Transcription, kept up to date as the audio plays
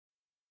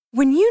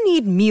When you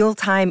need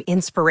mealtime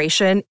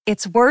inspiration,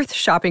 it's worth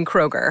shopping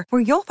Kroger,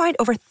 where you'll find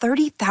over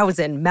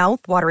 30,000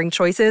 mouth-watering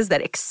choices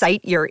that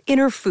excite your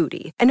inner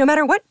foodie. And no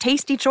matter what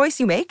tasty choice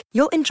you make,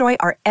 you'll enjoy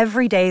our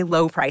everyday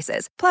low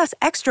prices, plus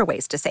extra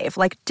ways to save,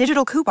 like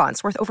digital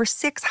coupons worth over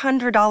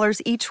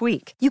 $600 each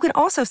week. You can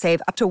also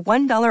save up to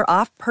 $1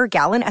 off per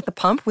gallon at the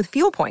pump with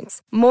fuel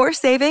points. More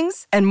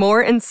savings and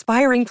more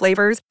inspiring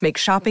flavors make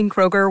shopping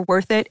Kroger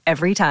worth it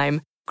every time.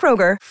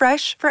 Kroger,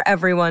 fresh for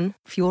everyone.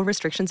 Fuel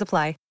restrictions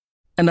apply.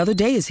 Another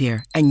day is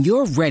here, and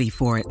you're ready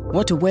for it.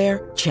 What to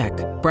wear? Check.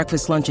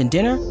 Breakfast, lunch, and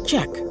dinner?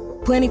 Check.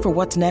 Planning for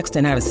what's next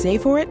and how to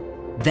save for it?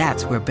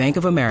 That's where Bank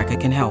of America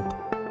can help.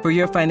 For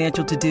your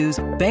financial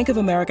to-dos, Bank of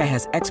America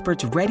has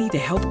experts ready to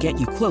help get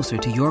you closer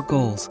to your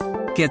goals.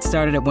 Get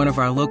started at one of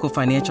our local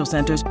financial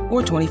centers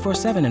or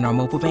 24/7 in our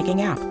mobile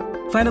banking app.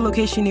 Find a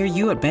location near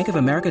you at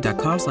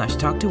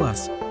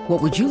bankofamerica.com/talktous.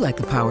 What would you like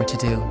the power to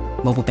do?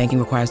 Mobile banking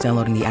requires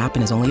downloading the app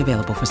and is only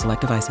available for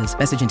select devices.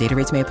 Message and data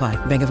rates may apply.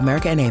 Bank of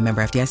America N.A.,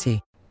 member FDIC.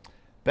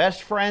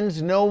 Best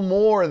friends no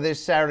more this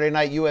Saturday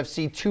night,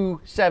 UFC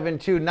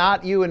 272.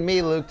 Not you and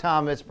me, Luke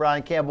Thomas,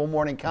 Brian Campbell,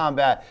 Morning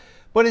Combat.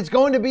 But it's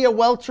going to be a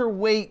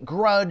welterweight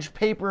grudge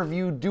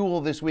pay-per-view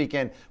duel this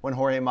weekend when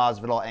Jorge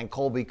Masvidal and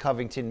Colby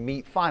Covington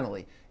meet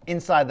finally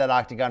inside that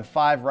octagon.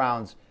 5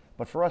 rounds.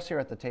 But for us here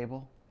at the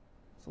table,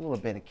 it's a little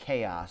bit of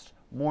chaos.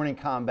 Morning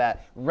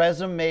Combat,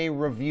 resume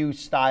review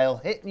style,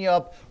 hitting you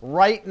up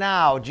right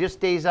now, just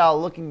days out,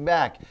 looking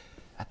back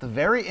at the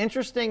very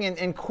interesting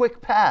and quick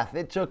path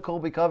it took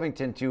Colby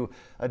Covington to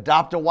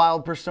adopt a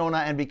wild persona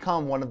and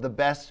become one of the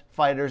best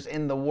fighters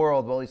in the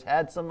world. Well, he's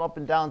had some up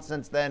and down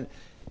since then.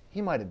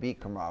 He might have beat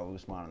Kamaru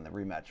Usman in the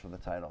rematch for the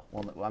title.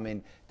 Well, I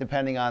mean,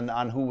 depending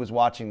on who was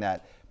watching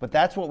that. But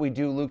that's what we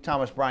do, Luke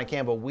Thomas, Brian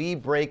Campbell. We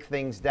break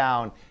things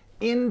down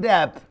in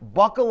depth.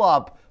 Buckle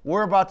up.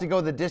 We're about to go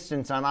the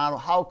distance on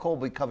how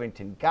Colby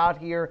Covington got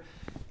here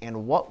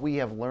and what we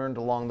have learned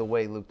along the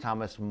way. Luke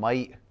Thomas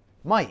might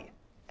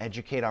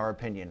educate our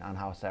opinion on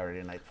how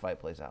Saturday night fight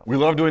plays out. We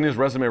love doing these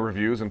resume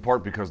reviews, in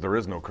part because there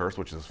is no curse,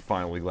 which is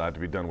finally glad to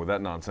be done with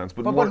that nonsense.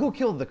 But who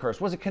killed the curse?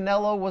 Was it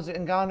Canelo? Was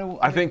it Ngannou?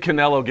 I think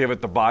Canelo gave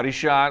it the body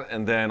shot,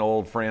 and then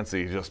old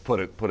Francie just put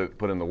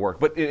in the work.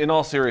 But in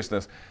all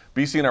seriousness,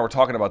 BC and I were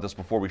talking about this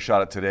before we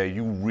shot it today.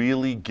 You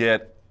really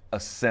get a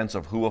sense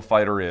of who a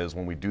fighter is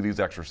when we do these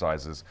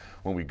exercises,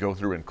 when we go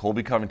through. In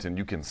Colby Covington,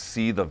 you can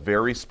see the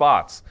very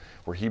spots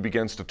where he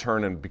begins to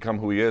turn and become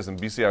who he is. And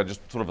BC, I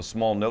just sort of a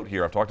small note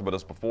here. I've talked about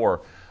this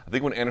before. I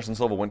think when Anderson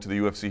Silva went to the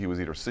UFC, he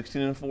was either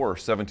 16-4 or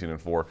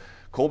 17-4.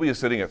 Colby is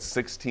sitting at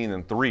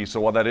 16-3.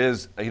 So while that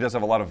is, he does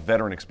have a lot of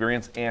veteran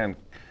experience and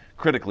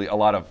critically a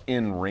lot of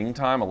in-ring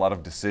time, a lot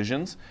of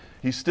decisions.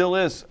 He still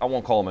is, I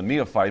won't call him a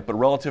neophyte, but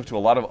relative to a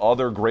lot of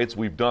other greats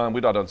we've not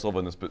done Silva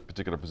in this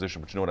particular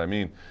position, but you know what I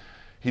mean.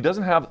 He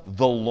doesn't have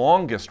the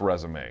longest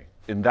resume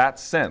in that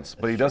sense,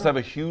 but he does have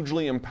a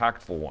hugely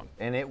impactful one.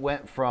 And it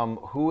went from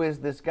who is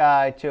this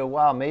guy to,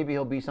 wow, maybe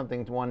he'll be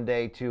something one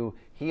day, to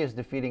he is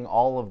defeating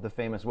all of the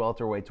famous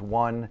welterweights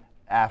one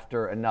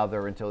after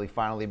another until he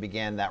finally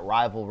began that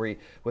rivalry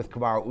with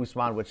Kamaru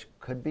Usman, which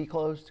could be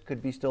closed,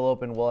 could be still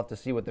open. We'll have to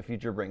see what the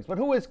future brings. But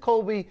who is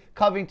Colby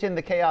Covington,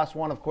 the Chaos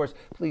One? Of course,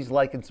 please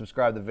like and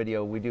subscribe to the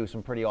video. We do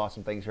some pretty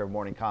awesome things here at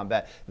Morning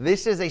Combat.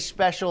 This is a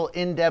special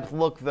in-depth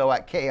look, though,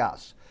 at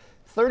Chaos.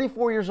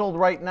 34 years old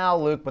right now,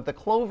 Luke, but the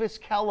Clovis,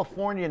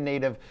 California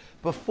native,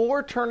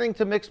 before turning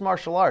to mixed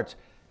martial arts,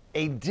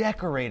 a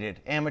decorated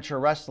amateur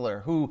wrestler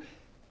who,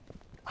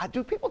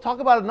 do people talk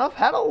about it enough,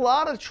 had a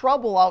lot of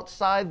trouble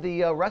outside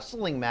the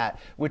wrestling mat,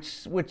 which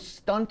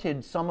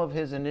stunted some of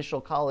his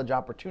initial college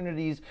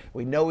opportunities.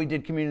 We know he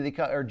did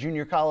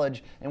junior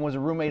college and was a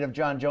roommate of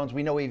John Jones.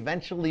 We know he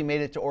eventually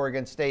made it to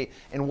Oregon State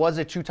and was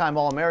a 2-time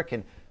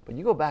All-American. But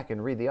you go back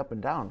and read the up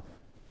and down.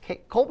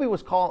 Colby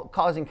was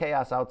causing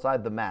chaos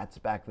outside the mats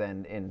back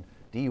then in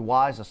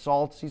DUIs,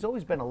 assaults. He's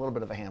always been a little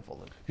bit of a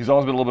handful. He's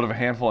always been a little bit of a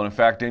handful. And in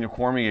fact, Daniel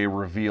Cormier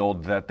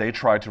revealed that they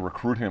tried to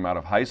recruit him out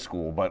of high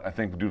school, but I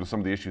think due to some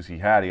of the issues he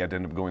had to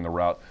end up going the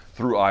route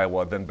through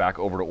Iowa, then back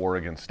over to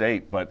Oregon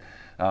State. But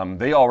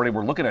they already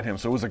were looking at him.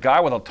 So it was a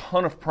guy with a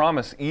ton of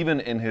promise, even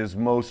in his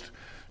most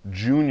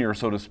junior,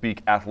 so to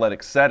speak,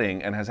 athletic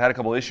setting, and has had a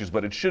couple issues.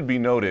 But it should be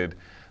noted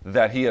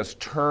that he has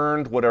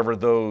turned whatever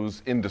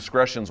those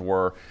indiscretions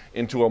were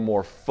into a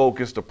more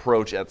focused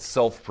approach at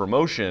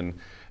self-promotion.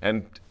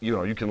 And,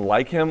 you can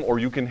like him or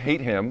you can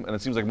hate him, and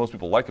it seems like most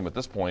people like him at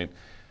this point,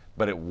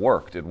 but it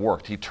worked.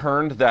 He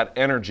turned that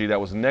energy, that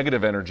was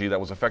negative energy that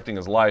was affecting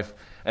his life,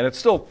 and it's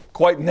still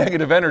quite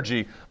negative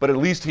energy, but at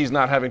least he's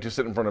not having to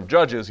sit in front of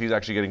judges. He's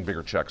actually getting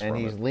bigger checks from it.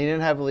 And he's leaning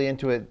heavily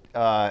into it,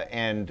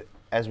 and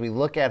as we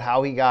look at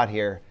how he got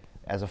here,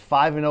 as a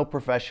 5-0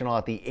 professional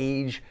at the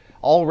age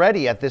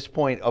already at this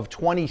point of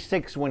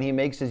 26 when he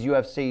makes his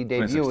UFC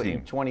debut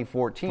in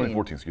 2014.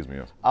 2014, excuse me,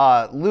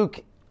 yes. Luke,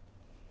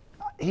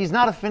 he's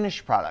not a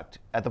finished product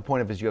at the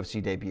point of his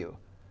UFC debut.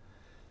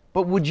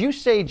 But would you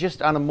say,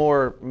 just on a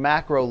more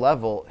macro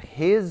level,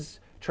 his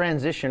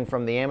transition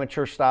from the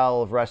amateur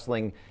style of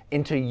wrestling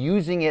into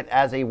using it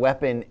as a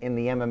weapon in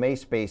the MMA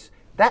space,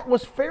 that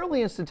was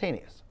fairly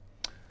instantaneous?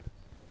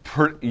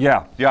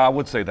 Yeah, I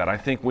would say that. I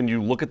think when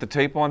you look at the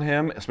tape on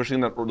him, especially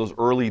in those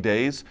early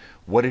days,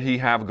 what did he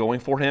have going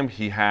for him?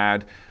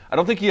 I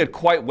don't think he had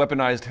quite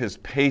weaponized his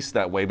pace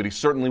that way, but he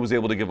certainly was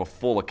able to give a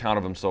full account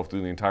of himself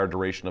through the entire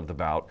duration of the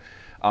bout.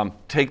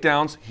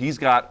 Takedowns, he's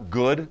got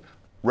good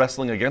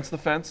wrestling against the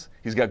fence.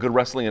 He's got good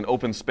wrestling in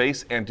open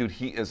space, and dude,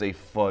 he is a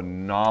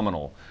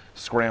phenomenal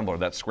scrambler.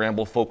 That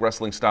scramble folk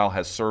wrestling style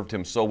has served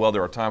him so well.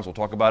 There are times, we'll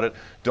talk about it,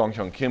 Dong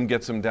Hyun Kim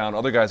gets him down,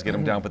 other guys get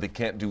him down, but they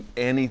can't do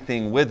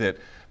anything with it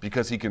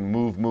because he can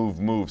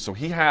move. So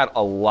he had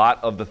a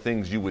lot of the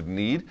things you would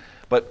need,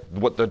 but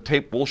what the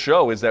tape will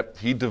show is that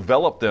he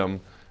developed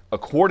them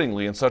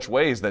accordingly in such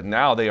ways that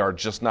now they are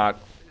just not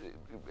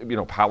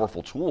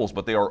powerful tools,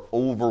 but they are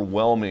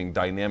overwhelming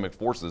dynamic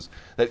forces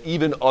that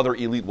even other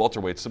elite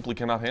welterweights simply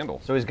cannot handle.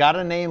 So he's got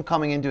a name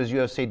coming into his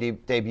UFC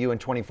debut in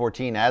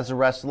 2014 as a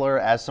wrestler,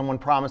 as someone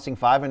promising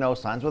 5-0,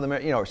 signs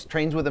with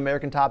trains with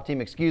American Top Team,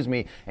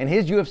 and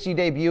his UFC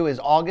debut is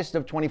August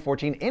of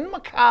 2014 in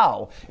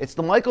Macau. It's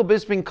the Michael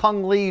Bisping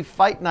Kung Lee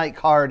Fight Night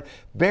card,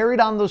 buried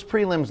on those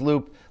prelims,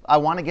 Loop. I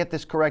want to get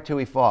this correct, who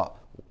he fought.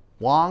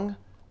 Wang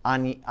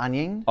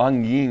Anying?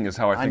 Anying is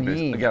how I think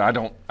they, again,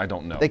 I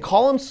don't know. They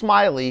call him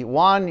Smiley.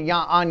 Anying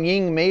got on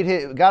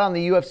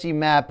the UFC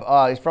map.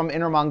 He's from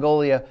Inner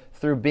Mongolia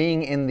through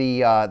being in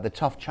the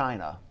Tough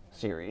China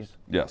series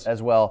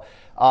as well.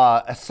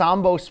 A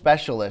Sambo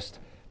specialist.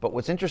 But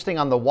what's interesting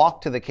on the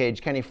walk to the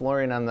cage, Kenny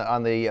Florian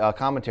on the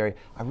commentary,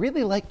 I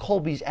really like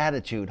Colby's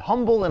attitude,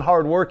 humble and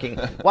hardworking.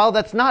 While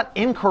that's not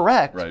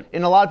incorrect, right.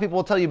 And a lot of people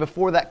will tell you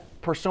before that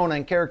persona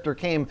and character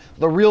came,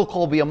 the real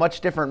Colby, a much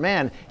different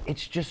man.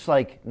 It's just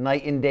like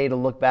night and day to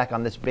look back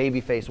on this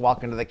baby face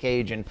walking to the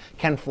cage and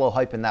Ken Flo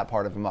hyping that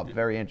part of him up.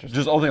 Very interesting.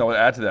 Just the only thing I would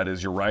add to that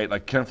is you're right.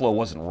 Like Ken Flo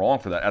wasn't wrong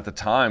for that. At the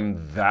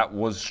time, that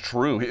was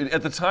true.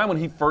 At the time when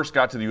he first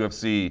got to the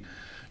UFC,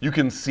 you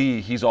can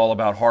see he's all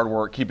about hard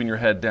work, keeping your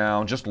head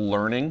down, just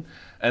learning.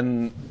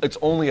 And it's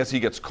only as he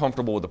gets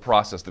comfortable with the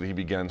process that he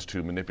begins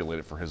to manipulate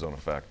it for his own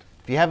effect.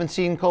 If you haven't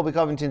seen Colby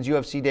Covington's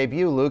UFC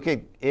debut, Luke,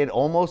 it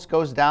almost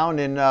goes down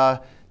in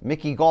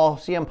Mickey Gall,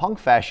 CM Punk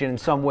fashion in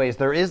some ways.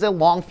 There is a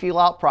long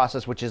feel-out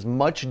process, which is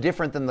much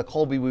different than the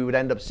Colby we would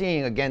end up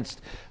seeing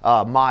against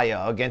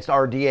Maya, against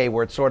RDA,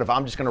 where it's sort of,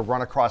 I'm just going to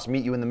run across,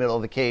 meet you in the middle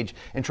of the cage,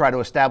 and try to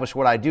establish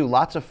what I do.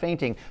 Lots of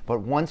feinting, but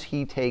once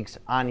he takes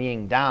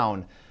Anying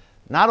down,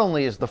 not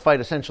only is the fight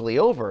essentially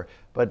over,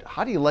 but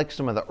how do you like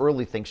some of the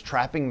early things,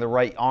 trapping the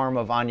right arm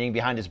of Anying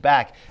behind his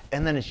back,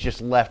 and then it's just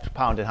left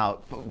ground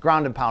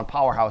and pound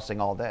powerhousing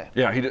all day?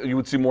 Yeah, you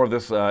would see more of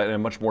this in a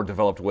much more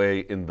developed way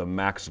in the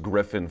Max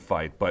Griffin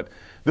fight. But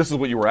this is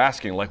what you were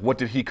asking, like what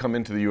did he come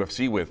into the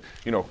UFC with?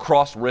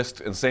 Cross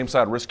wrist and same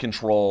side wrist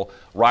control,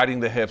 riding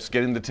the hips,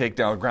 getting the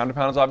takedown. Ground and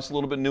pound is obviously a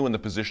little bit new, and the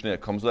positioning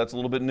that comes with that's a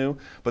little bit new.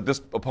 But this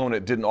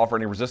opponent didn't offer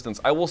any resistance.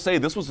 I will say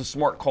this was a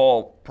smart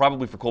call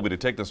probably for Colby to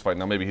take this fight.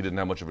 Now maybe he didn't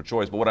have much of a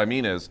choice, but what I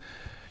mean is,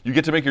 you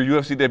get to make your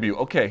UFC debut.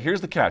 Okay, here's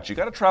the catch. You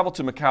got to travel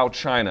to Macau,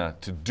 China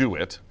to do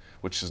it,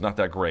 which is not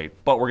that great.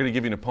 But we're going to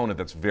give you an opponent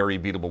that's very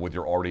beatable with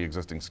your already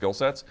existing skill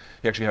sets.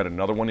 He actually had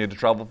another one he had to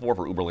travel for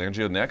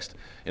Uberlândia next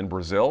in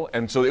Brazil.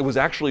 And so it was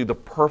actually the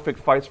perfect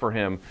fights for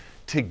him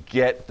to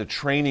get the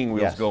training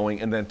wheels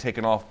going and then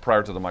taken off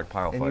prior to the Mike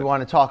Pyle fight. And you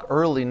want to talk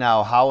early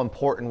now, how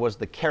important was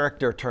the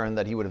character turn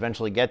that he would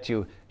eventually get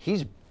to?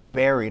 He's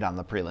buried on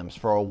the prelims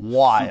for a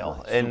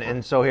while.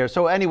 And so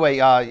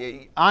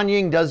anyway,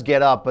 Anying does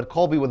get up, but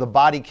Colby with a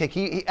body kick,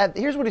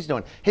 here's what he's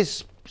doing.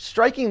 His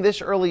striking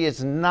this early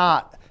is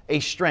not a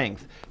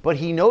strength, but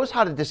he knows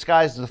how to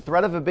disguise the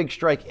threat of a big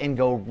strike and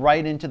go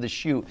right into the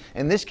chute.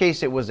 In this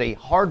case, it was a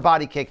hard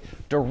body kick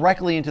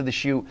directly into the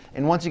chute,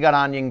 and once he got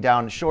Anying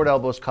down, short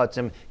elbows cuts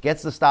him,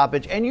 gets the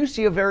stoppage, and you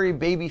see a very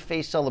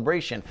baby-faced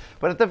celebration.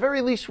 But at the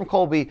very least from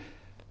Colby,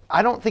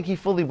 I don't think he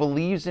fully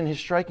believes in his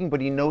striking, but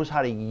he knows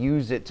how to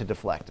use it to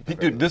deflect.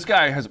 Dude, this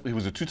guy he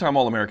was a two-time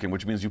All-American,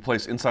 which means you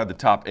place inside the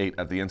top 8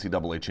 at the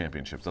NCAA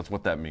championships. That's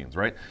what that means,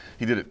 right?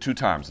 He did it 2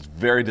 times. It's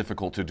very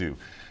difficult to do.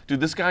 Dude,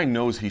 this guy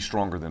knows he's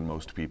stronger than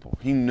most people.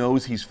 He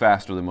knows he's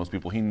faster than most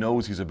people. He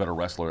knows he's a better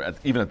wrestler,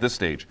 even at this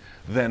stage,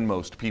 than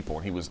most people.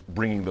 And he was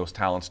bringing those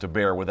talents to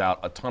bear without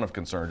a ton of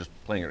concern, just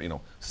playing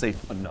it,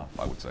 safe enough,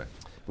 I would say.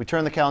 We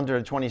turn the calendar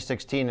to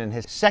 2016, and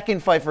his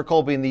second fight for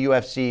Colby in the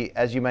UFC,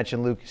 as you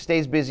mentioned, Luke,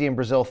 stays busy in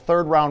Brazil.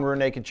 3rd round rear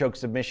naked choke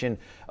submission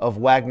of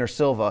Wagner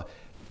Silva.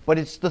 But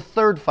it's the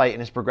 3rd fight in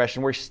his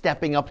progression where he's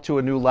stepping up to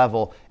a new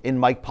level in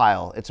Mike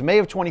Pyle. It's May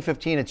of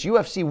 2015. It's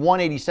UFC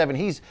 187.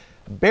 He's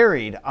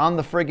buried on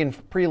the friggin'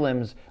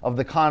 prelims of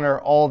the Conor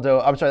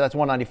Aldo, I'm sorry, that's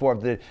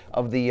 194,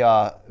 of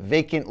the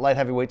vacant light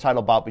heavyweight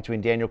title bout between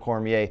Daniel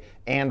Cormier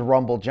and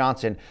Rumble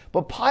Johnson.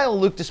 But Pyle,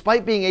 Luke,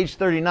 despite being age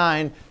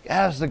 39,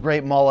 has the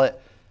great mullet.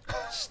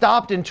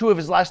 Stopped in 2 of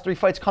his last 3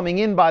 fights, coming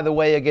in, by the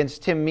way,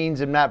 against Tim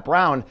Means and Matt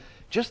Brown.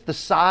 Just the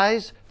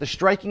size, the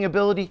striking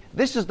ability.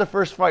 This is the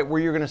first fight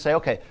where you're going to say,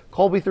 okay,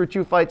 Colby through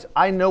 2 fights.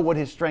 I know what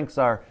his strengths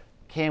are.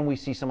 Can we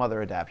see some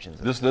other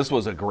adaptions? This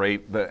was a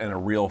great and a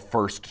real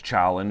first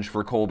challenge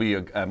for Colby.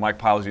 Mike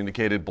Pyle, as you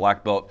indicated,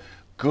 black belt,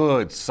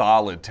 good,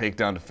 solid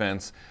takedown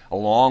defense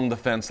along the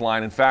fence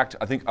line. In fact,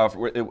 I think I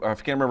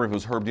can't remember if it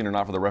was Herb Dean or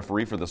not for the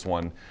referee for this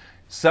one,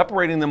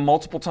 separating them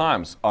multiple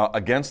times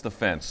against the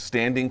fence,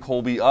 standing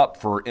Colby up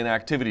for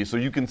inactivity. So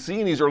you can see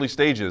in these early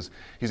stages,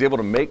 he's able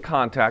to make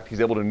contact, he's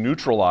able to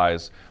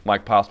neutralize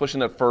Mike Pyle,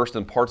 especially in that first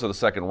and parts of the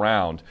second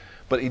round.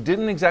 But he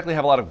didn't exactly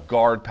have a lot of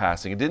guard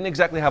passing. He didn't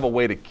exactly have a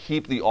way to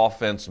keep the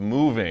offense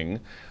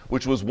moving,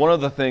 which was one of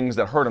the things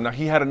that hurt him. Now,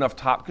 he had enough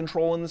top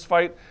control in this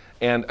fight,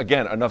 and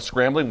again, enough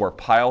scrambling where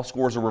Pyle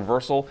scores a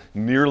reversal,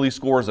 nearly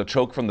scores a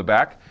choke from the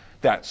back.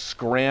 That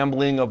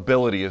scrambling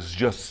ability is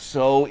just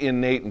so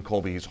innate in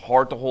Colby. He's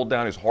hard to hold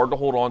down, he's hard to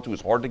hold on to,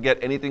 he's hard to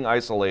get anything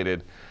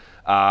isolated.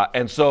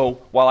 And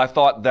so while I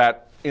thought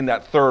that in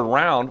that third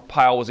round,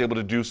 Pyle was able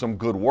to do some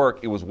good work,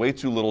 it was way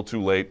too little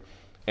too late.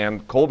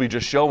 And Colby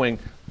just showing,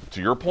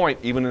 to your point,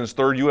 even in his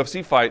third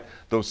UFC fight,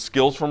 those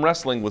skills from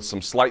wrestling with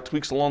some slight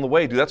tweaks along the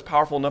way, dude, that's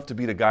powerful enough to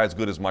beat a guy as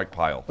good as Mike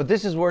Pyle. But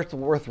this is worth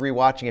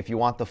rewatching if you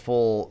want the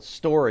full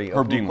story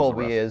of who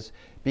Colby is.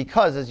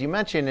 Because, as you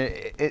mentioned,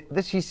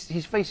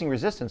 he's facing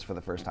resistance for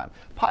the first time.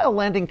 Pyle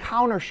landing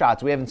counter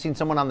shots. We haven't seen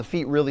someone on the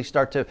feet really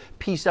start to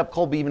piece up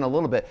Colby even a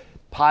little bit.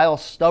 Pyle,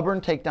 stubborn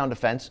takedown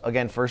defense.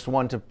 Again, first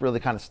one to really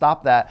kind of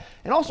stop that.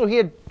 And also, he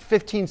had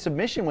 15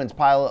 submission wins,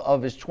 Pyle,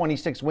 of his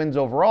 26 wins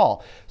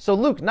overall. So,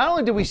 Luke, not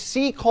only did we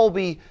see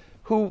Colby,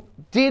 who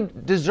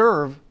did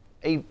deserve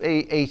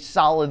a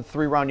solid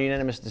 3-round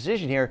unanimous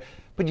decision here,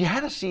 but you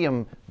had to see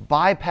him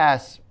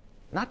bypass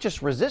not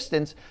just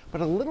resistance,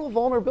 but a little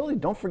vulnerability.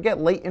 Don't forget,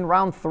 late in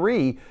round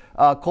 3,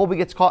 Colby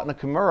gets caught in a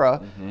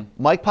Kimura.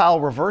 Mike Pyle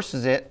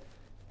reverses it.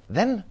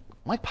 Then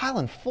Mike Pyle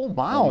in full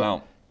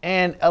mount.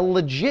 And a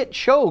legit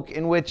choke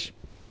in which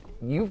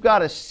you've got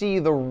to see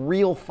the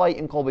real fight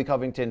in Colby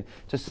Covington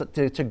to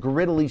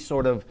grittily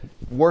sort of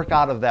work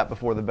out of that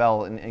before the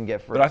bell and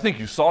get free. But I think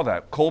you saw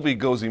that. Colby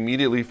goes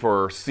immediately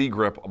for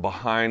C-grip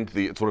behind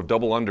the sort of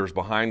double unders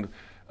behind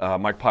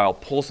Mike Pyle,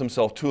 pulls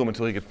himself to him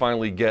until he could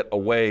finally get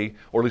away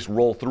or at least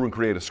roll through and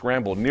create a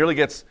scramble. Nearly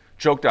gets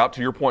choked out,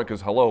 to your point,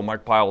 because, hello,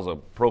 Mike Pyle's a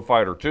pro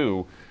fighter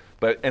too.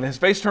 And his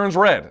face turns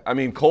red. I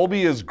mean,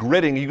 Colby is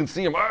gritting. You can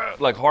see him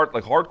like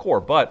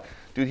hardcore. But,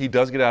 dude, he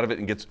does get out of it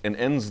and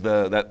ends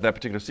that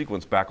particular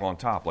sequence back on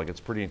top. Like, it's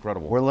pretty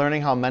incredible. We're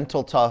learning how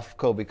mental tough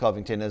Colby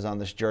Covington is on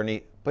this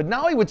journey. But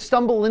now he would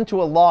stumble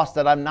into a loss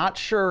that I'm not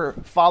sure,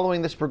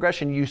 following this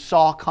progression, you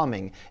saw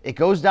coming. It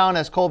goes down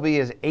as Colby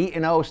is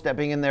 8-0,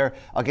 stepping in there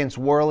against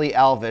Warlley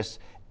Alves.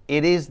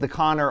 It is the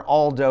Conor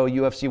Aldo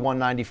UFC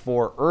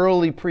 194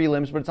 early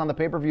prelims, but it's on the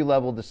pay-per-view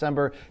level,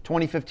 December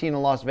 2015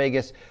 in Las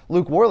Vegas.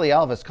 Luke, Warlley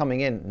Alves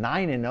coming in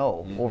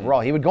 9-0 overall.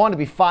 He would go on to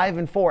be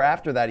 5-4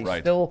 after that. He's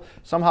still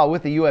somehow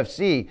with the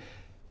UFC.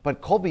 But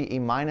Colby, a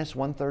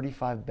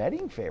 -135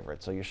 betting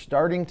favorite. So you're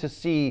starting to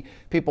see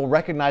people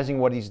recognizing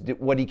what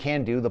he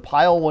can do. The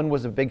Pyle one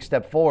was a big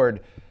step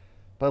forward.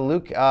 But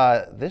Luke,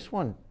 this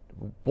one,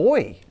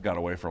 got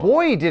away from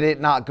him. Did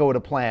it not go to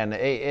plan.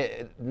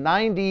 Less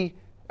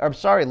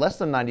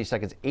than 90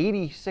 seconds,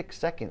 86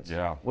 seconds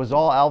was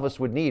all Alves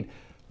would need.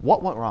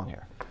 What went wrong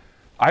here?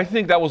 I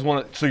think that was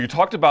so you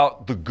talked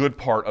about the good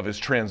part of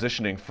his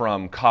transitioning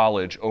from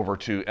college over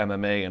to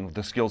MMA and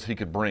the skills he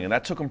could bring, and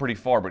that took him pretty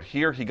far, but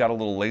here he got a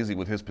little lazy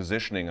with his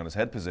positioning, on his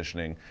head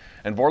positioning,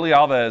 and Warlley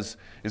Alves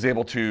is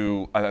able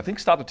to, I think,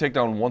 stop the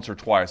takedown once or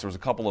twice. There was a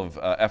couple of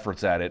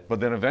efforts at it,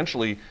 but then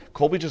eventually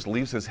Colby just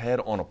leaves his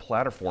head on a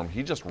platform.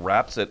 He just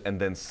wraps it and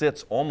then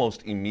sits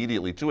almost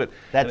immediately to it.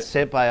 That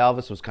sit by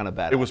Alves was kind of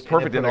bad. It was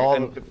perfect.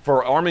 And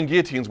for arm and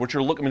guillotines, what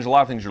you're looking, there's a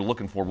lot of things you're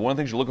looking for, but one of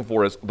the things you're looking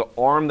for is the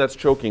arm that's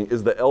choking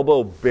is the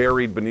elbow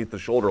buried beneath the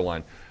shoulder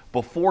line.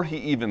 Before he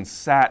even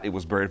sat, it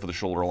was buried for the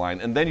shoulder line.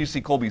 And then you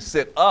see Colby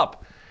sit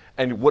up,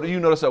 and what do you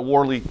notice that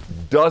Warlley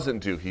doesn't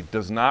do? He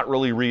does not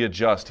really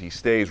readjust. He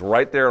stays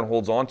right there and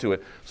holds on to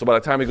it. So by the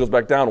time he goes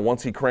back down,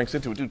 once he cranks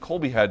into it, dude,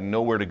 Colby had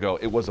nowhere to go.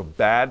 It was a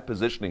bad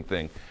positioning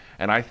thing.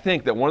 And I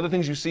think that one of the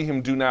things you see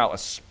him do now,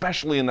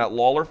 especially in that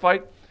Lawler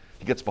fight,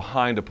 he gets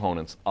behind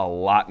opponents a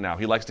lot now.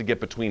 He likes to get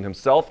between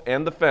himself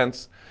and the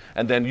fence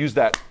and then use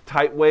that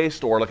tight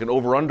waist or like an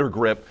over-under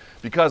grip,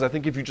 because I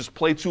think if you just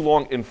play too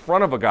long in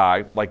front of a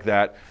guy like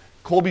that,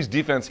 Colby's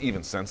defense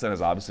even since then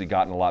has obviously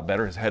gotten a lot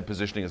better. His head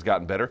positioning has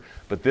gotten better.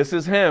 But this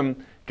is him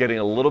getting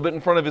a little bit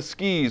in front of his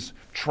skis,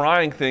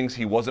 trying things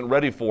he wasn't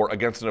ready for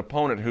against an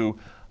opponent who,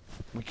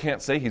 we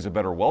can't say he's a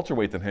better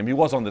welterweight than him. He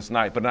was on this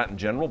night, but not in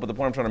general. But the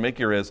point I'm trying to make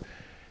here is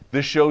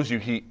this shows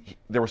you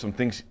there were some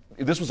things.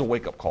 This was a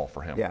wake-up call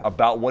for him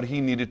about what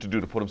he needed to do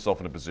to put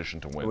himself in a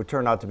position to win. It would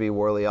turn out to be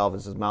Warlley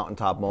Alves'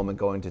 mountaintop moment,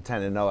 going to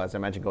 10-0, as I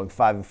mentioned, going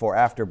 5-4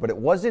 after. But it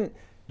wasn't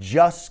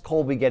just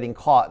Colby getting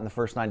caught in the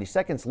first 90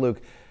 seconds,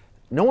 Luke.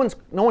 No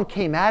one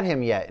came at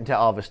him yet until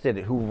Alves did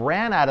it, who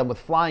ran at him with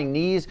flying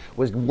knees,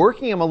 was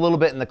working him a little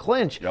bit in the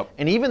clinch.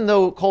 And even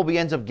though Colby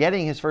ends up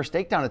getting his first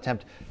takedown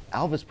attempt,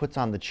 Alves puts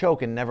on the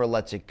choke and never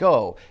lets it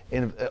go,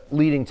 and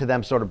leading to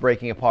them sort of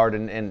breaking apart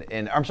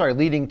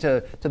leading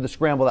to the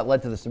scramble that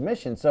led to the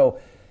submission. So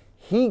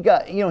he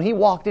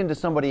walked into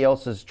somebody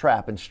else's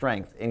trap and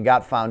strength and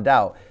got found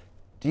out.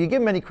 Do you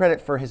give him any credit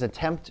for his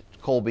attempt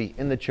Colby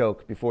in the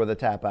choke before the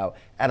tap out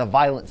at a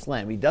violent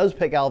slam. He does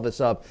pick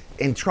Alvis up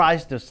and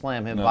tries to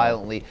slam him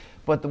violently.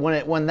 But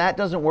when that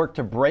doesn't work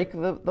to break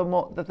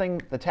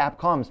the tap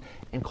comes,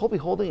 and Colby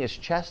holding his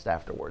chest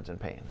afterwards in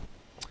pain.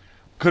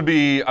 Could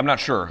be, I'm not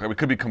sure. It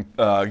could be, you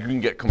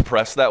can get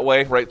compressed that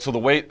way, right? So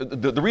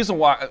the reason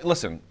why,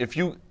 listen, if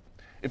you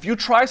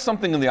try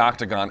something in the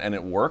octagon and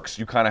it works,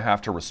 you kind of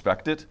have to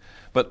respect it.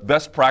 But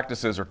best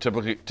practices are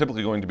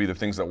typically going to be the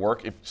things that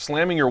work. If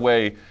slamming your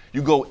way,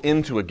 you go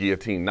into a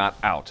guillotine, not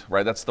out,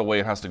 right? That's the way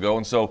it has to go.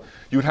 And so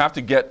you would have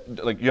to get,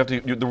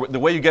 the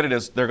way you get it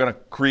is they're going to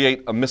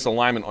create a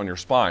misalignment on your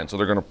spine. So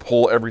they're going to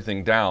pull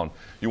everything down.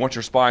 You want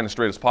your spine as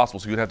straight as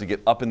possible, so you'd have to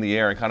get up in the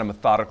air and kind of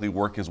methodically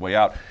work his way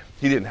out.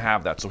 He didn't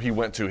have that, so he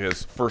went to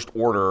his first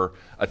order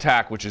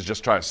attack, which is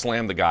just try to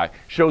slam the guy.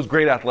 Shows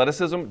great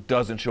athleticism,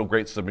 doesn't show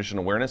great submission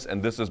awareness,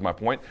 and this is my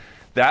point.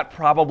 That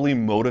probably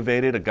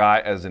motivated a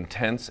guy as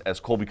intense as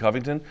Colby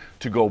Covington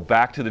to go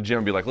back to the gym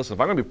and be like, listen, if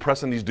I'm going to be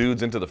pressing these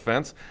dudes into the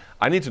fence,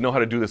 I need to know how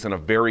to do this in a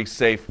very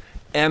safe,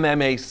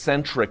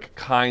 MMA-centric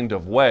kind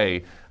of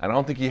way, and I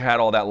don't think he had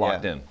all that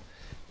locked in.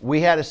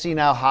 We had to see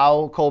now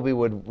how Colby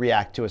would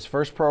react to his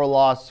first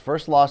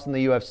first loss in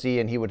the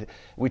UFC, and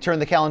we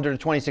turned the calendar to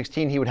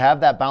 2016. He would have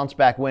that bounce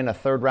back win, a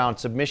third round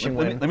submission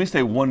win. Let me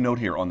say one note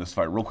here on this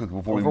fight real quick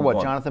before we move on. For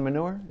what, Jonathan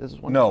Manure? This is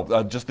one?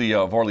 No, just the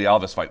Varley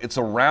Alvis fight. It's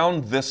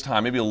around this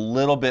time, maybe a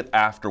little bit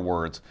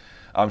afterwards.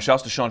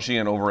 Shouts to Sean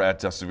Sheehan over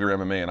at Severe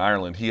MMA in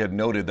Ireland. He had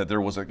noted that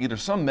there was either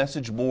some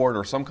message board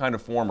or some kind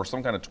of form or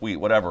some kind of tweet,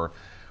 whatever,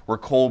 where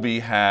Colby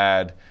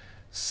had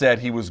said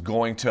he was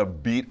going to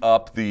beat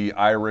up the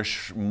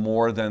Irish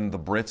more than the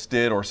Brits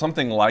did, or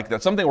something like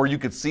that. Something where you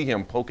could see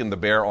him poking the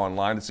bear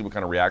online to see what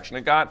kind of reaction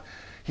it got.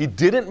 He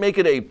didn't make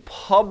it a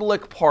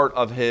public part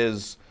of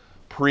his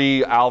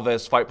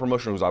pre-Alves fight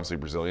promotion, who's obviously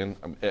Brazilian.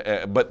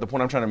 But the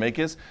point I'm trying to make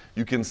is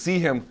you can see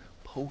him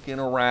poking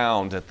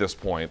around at this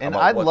point. And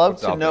I'd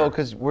love to know,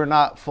 because we're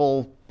not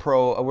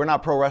we're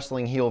not pro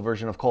wrestling heel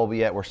version of Colby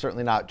yet. We're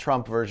certainly not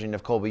Trump version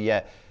of Colby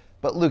yet.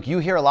 But Luke, you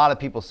hear a lot of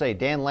people say,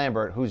 Dan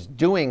Lambert, who's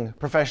doing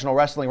professional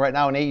wrestling right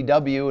now in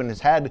AEW and has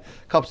had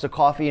cups of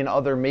coffee in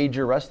other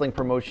major wrestling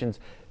promotions,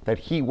 that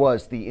he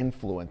was the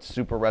influence,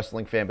 super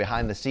wrestling fan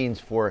behind the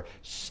scenes for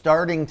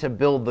starting to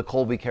build the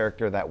Colby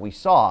character that we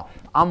saw.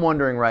 I'm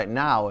wondering right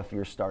now if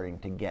you're starting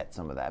to get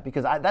some of that,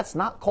 because that's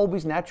not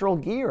Colby's natural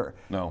gear.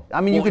 No. I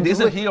mean,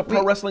 isn't he a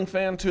pro wrestling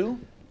fan too?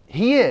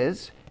 He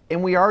is.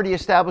 And we already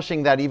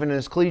establishing that even in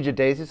his collegiate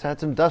days, he's had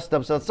some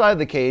dust-ups outside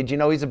the cage. You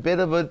know, he's a bit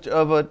of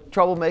a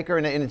troublemaker,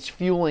 and it's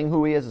fueling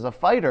who he is as a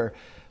fighter.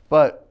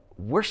 But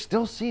we're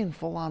still seeing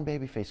full-on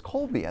babyface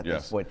Colby at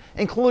this point,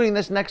 including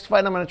this next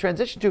fight I'm going to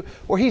transition to,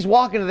 where he's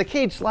walking to the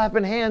cage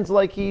slapping hands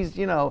like he's,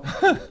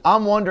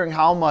 I'm wondering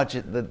how much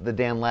the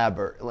Dan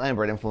Lambert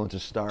influence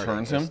is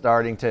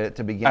starting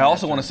to begin. I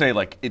also want to say,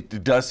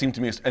 it does seem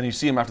to me, and you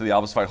see him after the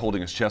Alvis fight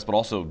holding his chest, but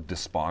also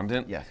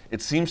despondent. Yes.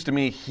 It seems to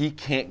me he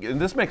can't,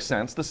 and this makes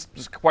sense, this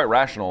is quite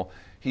rational,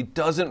 he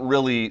doesn't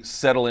really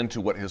settle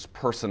into what his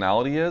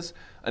personality is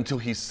until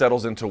he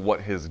settles into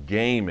what his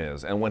game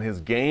is. And when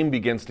his game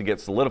begins to get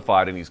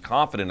solidified and he's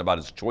confident about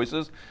his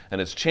choices and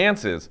his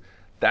chances,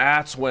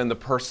 that's when the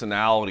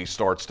personality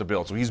starts to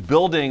build. So he's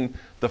building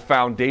the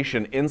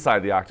foundation inside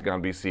the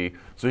Octagon BC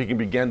so he can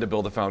begin to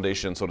build the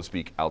foundation, so to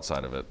speak,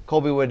 outside of it.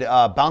 Colby would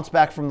bounce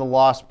back from the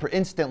loss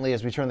instantly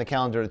as we turn the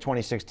calendar to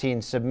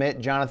 2016, submit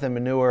Jonathan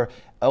Manure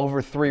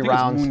over 3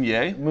 rounds.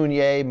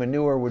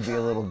 Manure would be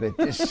a little bit,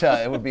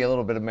 it would be a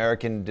little bit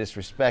American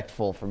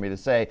disrespectful for me to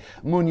say.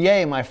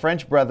 Mounier, my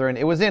French brethren,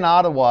 it was in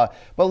Ottawa.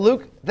 But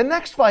Luke, the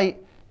next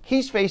fight,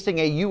 he's facing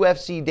a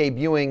UFC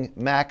debuting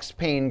Max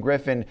Payne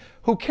Griffin,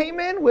 who came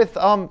in with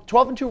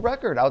 12-2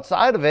 record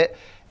outside of it.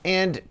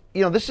 And,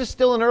 this is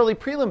still an early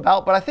prelim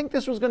bout, but I think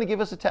this was going to give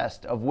us a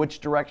test of which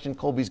direction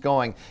Colby's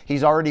going.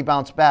 He's already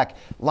bounced back.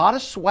 A lot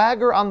of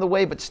swagger on the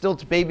way, but still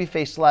to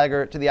babyface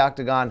swagger to the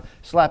octagon,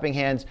 slapping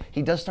hands.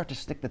 He does start to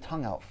stick the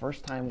tongue out.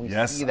 First time we see that.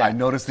 Yes, I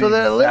noticed the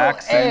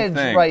exact same edge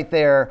thing right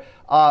there.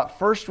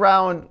 First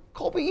round,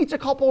 Colby eats a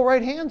couple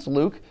right hands,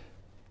 Luke.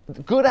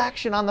 Good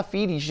action on the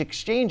feet. He's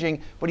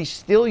exchanging, but he's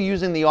still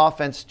using the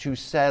offense to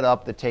set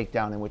up the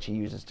takedown in which he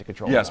uses to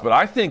control. Yes, but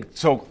I think,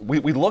 so we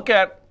look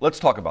at, let's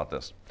talk about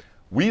this.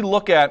 We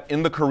look at,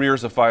 in the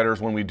careers of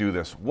fighters when we do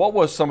this, what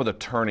was some of the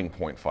turning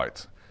point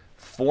fights?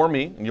 For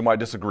me, and you might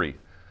disagree,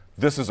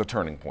 this is a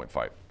turning point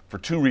fight for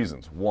 2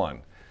 reasons.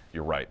 One,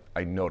 you're right.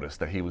 I noticed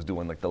that he was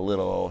doing there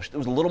was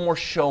a little more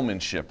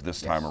showmanship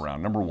this time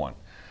around, number one.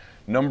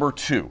 Number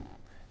two,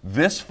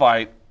 this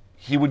fight,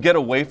 he would get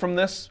away from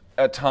this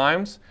at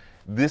times.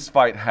 This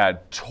fight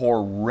had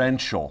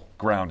torrential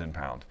ground and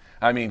pound.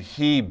 I mean,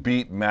 he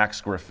beat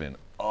Max Griffin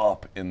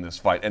up in this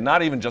fight, and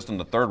not even just in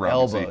the third round.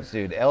 Elbows,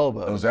 dude,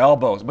 elbows. Those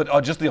elbows,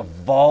 but just the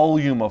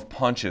volume of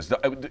punches.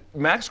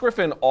 Max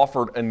Griffin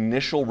offered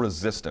initial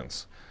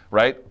resistance,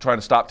 right? Trying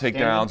to stop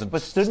takedowns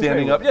and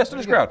standing up. Yeah, stood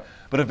his ground.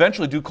 But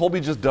eventually, Colby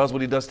just does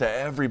what he does to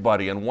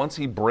everybody, and once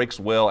he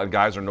breaks will and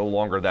guys are no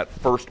longer that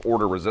first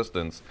order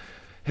resistance,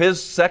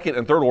 his second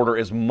and third order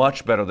is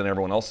much better than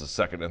everyone else's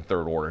second and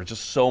third order. It's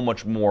just so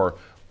much more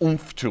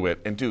oomph to it.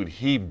 And dude,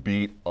 he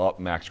beat up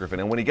Max Griffin.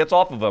 And when he gets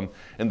off of him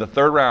in the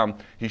third round,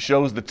 he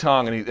shows the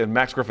tongue, and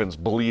Max Griffin's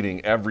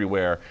bleeding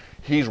everywhere.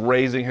 He's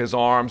raising his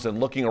arms and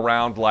looking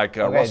around like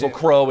Russell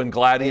Crowe in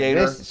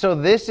Gladiator.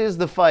 This is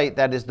the fight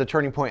that is the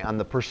turning point on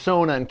the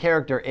persona and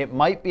character. It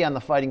might be on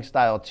the fighting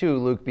style too,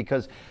 Luke,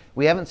 because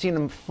we haven't seen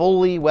him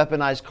fully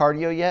weaponize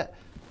cardio yet.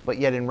 But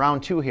yet in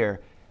round 2 here,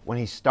 when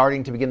he's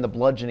starting to begin the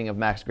bludgeoning of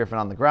Max Griffin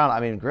on the ground,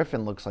 I mean,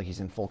 Griffin looks like he's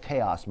in full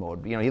chaos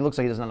mode. You know, he looks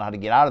like he doesn't know how to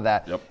get out of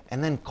that. Yep.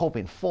 And then Colby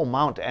in full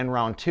mount to end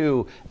round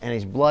 2, and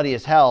he's bloody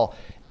as hell.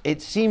 It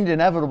seemed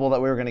inevitable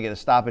that we were going to get a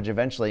stoppage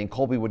eventually, and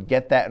Colby would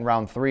get that in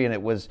round 3, and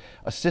it was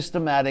a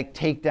systematic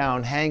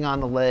takedown, hang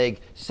on the leg,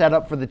 set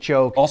up for the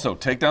choke. Also,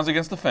 takedowns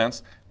against the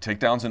fence,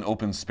 takedowns in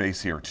open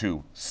space here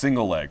too.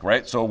 Single leg,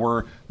 right? So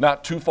we're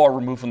not too far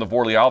removed from the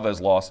Vorley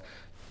Alves loss.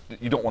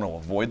 You don't want to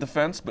avoid the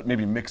fence, but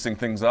maybe mixing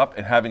things up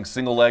and having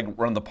single leg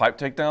run the pipe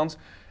takedowns,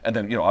 and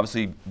then, you know,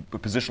 obviously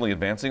positionally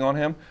advancing on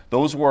him.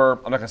 Those were,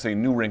 I'm not going to say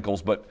new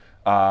wrinkles, but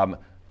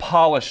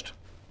polished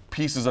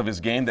pieces of his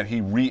game that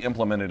he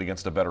re-implemented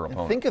against a better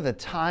opponent. Think of the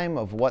time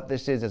of what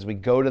this is as we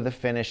go to the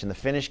finish, and the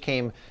finish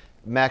came,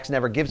 Max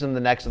never gives him the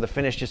neck, so the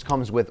finish just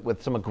comes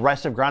with some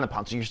aggressive ground and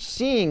pound. So you're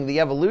seeing the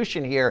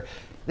evolution here.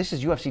 This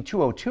is UFC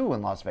 202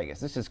 in Las Vegas.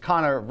 This is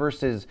Conor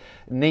versus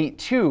Nate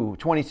 2,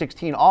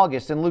 2016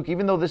 August. And Luke,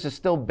 even though this is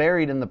still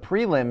buried in the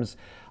prelims,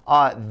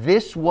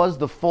 this was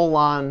the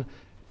full-on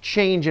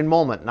change in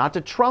moment. Not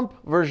the Trump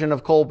version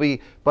of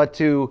Colby, but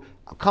to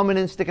coming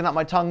in, sticking out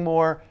my tongue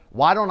more.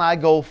 Why don't I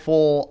go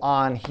full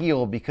on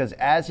heel? Because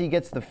as he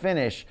gets the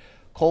finish,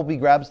 Colby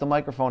grabs the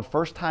microphone,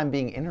 first time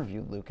being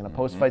interviewed, Luke, in a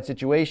post-fight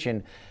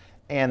situation,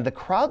 and the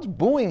crowd's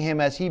booing him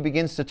as he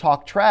begins to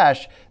talk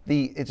trash.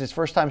 It's his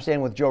first time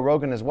standing with Joe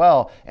Rogan as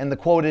well, and the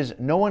quote is,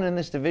 "No one in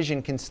this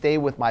division can stay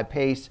with my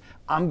pace.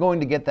 I'm going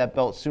to get that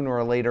belt sooner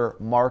or later,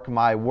 mark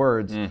my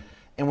words."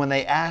 And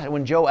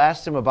when Joe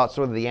asked him about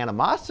sort of the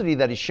animosity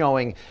that he's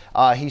showing,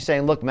 he's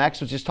saying, look,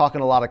 Max was just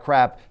talking a lot of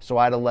crap, so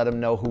I had to let him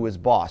know who his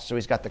boss. So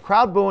he's got the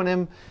crowd booing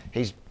him.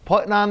 He's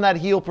putting on that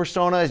heel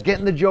persona. He's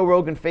getting the Joe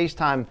Rogan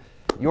FaceTime.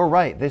 You're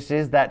right. This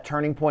is that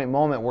turning point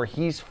moment where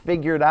he's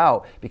figured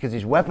out, because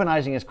he's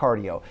weaponizing his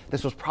cardio.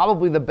 This was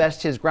probably the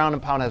best his ground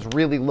and pound has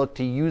really looked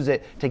to use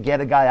it to get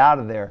a guy out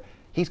of there.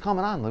 He's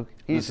coming on, Luke.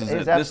 This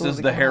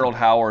is the Harold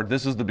Howard.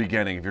 This is the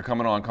beginning. If you're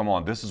coming on, come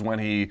on. This is when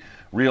he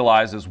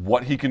realizes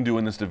what he can do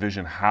in this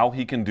division, how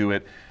he can do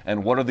it,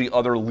 and what are the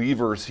other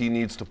levers he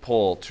needs to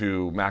pull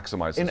to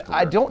maximize his career.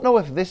 I don't know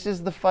if this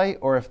is the fight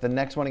or if the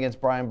next one against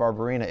Bryan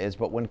Barberena is,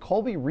 but when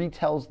Colby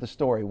retells the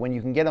story, when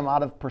you can get him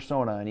out of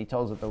persona and he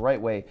tells it the right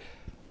way,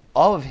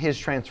 of his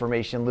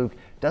transformation, Luke,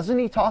 doesn't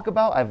he talk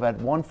about, I've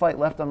had one fight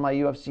left on my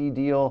UFC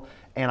deal,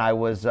 and I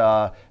was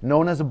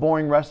known as a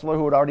boring wrestler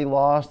who had already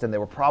lost, and they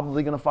were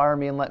probably going to fire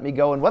me and let me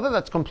go. And whether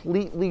that's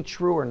completely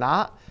true or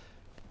not,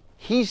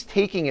 he's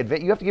taking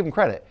advantage. You have to give him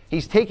credit.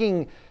 He's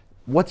taking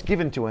what's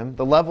given to him,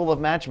 the level of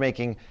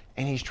matchmaking,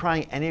 and he's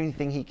trying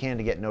anything he can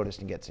to get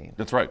noticed and get seen.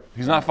 That's right.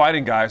 He's not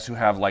fighting guys who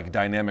have like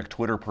dynamic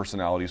Twitter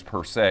personalities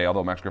per se,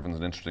 although Max Griffin's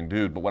an interesting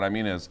dude. But what I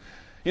mean is,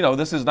 you know,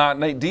 this is not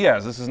Nate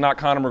Diaz. This is not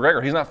Conor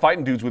McGregor. He's not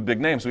fighting dudes with big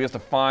names, so he has to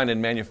find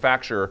and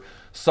manufacture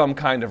some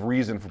kind of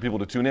reason for people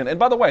to tune in. And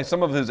by the way,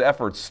 some of his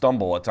efforts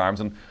stumble at times,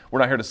 and we're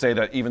not here to say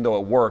that even though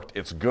it worked,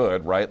 it's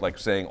good, right? Like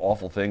saying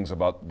awful things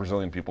about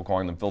Brazilian people,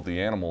 calling them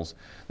filthy animals.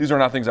 These are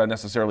not things I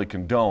necessarily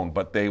condone,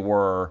 but they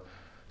were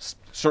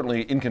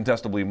certainly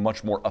incontestably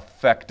much more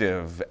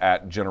effective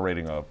at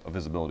generating a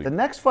visibility. The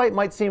next fight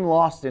might seem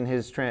lost in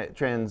his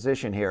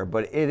transition here,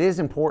 but it is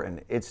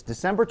important. It's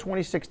December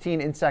 2016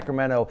 in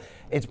Sacramento.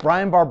 It's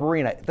Bryan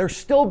Barberena. They're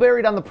still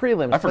buried on the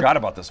prelims. I forgot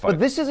about this fight. But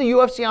this is a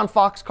UFC on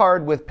Fox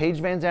card with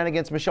Paige Van Zandt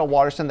against Michelle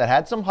Waterson that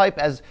had some hype,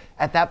 as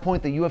at that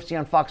point the UFC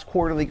on Fox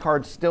quarterly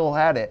card still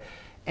had it.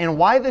 And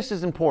why this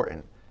is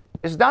important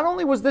is not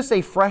only was this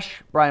a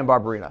fresh Bryan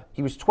Barberena,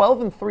 he was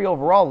 12-3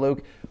 overall,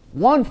 Luke.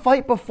 One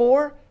fight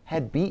before,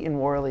 had beaten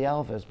Warlley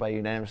Alves by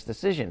unanimous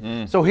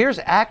decision. So here's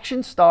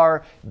action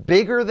star,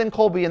 bigger than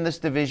Colby in this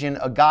division,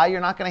 a guy you're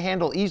not going to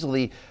handle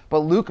easily, but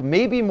Luke,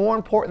 maybe more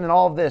important than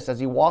all of this, as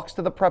he walks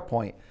to the prep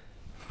point.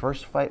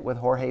 First fight with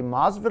Jorge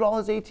Masvidal,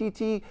 his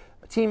ATT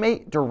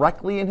teammate,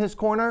 directly in his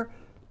corner.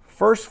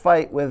 First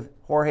fight with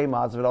Jorge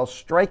Masvidal's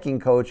striking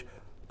coach,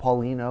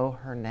 Paulino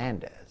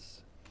Hernandez.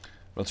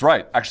 That's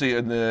right. Actually,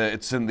 in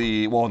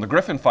the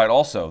Griffin fight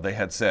also, they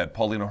had said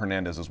Paulino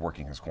Hernandez is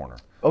working his corner.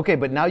 Okay,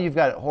 but now you've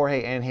got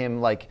Jorge and him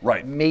like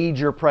right.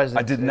 Major presence.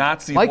 I did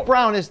not see Mike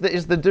Brown is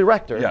the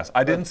director. Yes,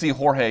 I didn't see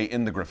Jorge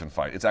in the Griffin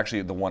fight. It's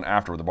actually the one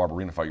after the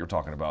Barberena fight you're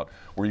talking about,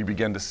 where you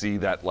begin to see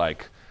that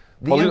like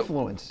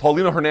influence.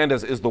 Paulino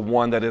Hernandez is the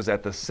one that is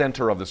at the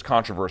center of this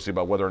controversy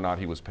about whether or not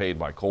he was paid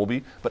by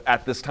Colby. But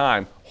at this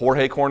time,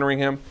 Jorge cornering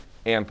him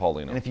and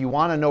Paulino. And if you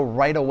want to know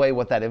right away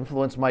what that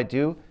influence might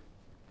do,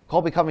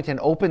 Colby Covington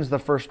opens the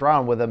first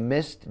round with a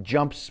missed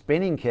jump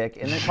spinning kick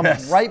and then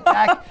comes right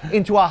back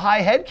into a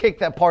high head kick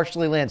that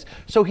partially lands.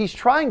 So he's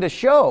trying to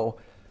show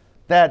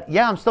that,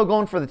 yeah, I'm still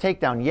going for the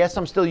takedown. Yes,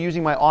 I'm still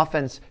using my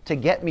offense to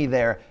get me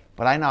there,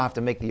 but I now have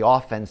to make the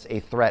offense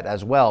a threat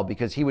as well,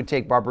 because he would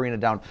take Barberena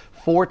down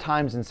 4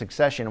 times in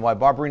succession. And why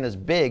Barberena's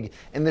big,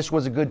 and this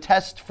was a good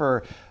test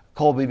for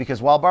Colby,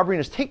 because while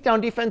Barberena's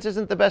takedown defense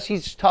isn't the best,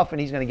 he's tough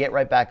and he's going to get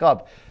right back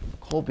up.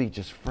 Colby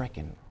just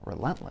freaking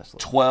relentlessly.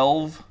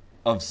 12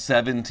 of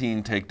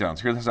 17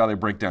 takedowns. Here's how they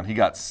break down. He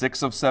got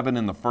 6 of 7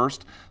 in the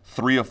first,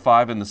 3 of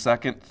 5 in the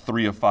second,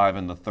 3 of 5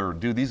 in the third.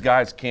 Dude, these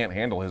guys can't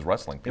handle his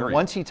wrestling, period. And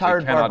once he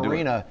tired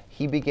Barberena,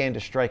 he began to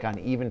strike on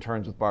even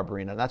terms with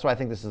Barberena. And that's why I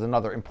think this is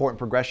another important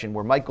progression,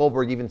 where Mike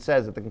Goldberg even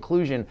says at the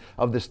conclusion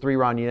of this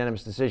 3-round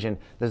unanimous decision,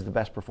 this is the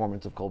best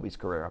performance of Colby's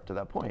career up to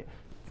that point.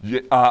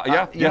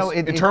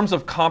 In terms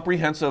of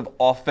comprehensive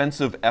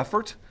offensive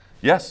effort,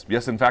 yes,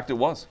 in fact it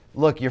was.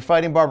 Look, you're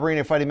fighting Barberena,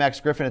 you're fighting Max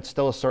Griffin, it's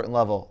still a certain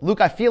level.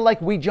 Luke, I feel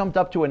like we jumped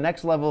up to a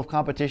next level of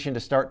competition to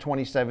start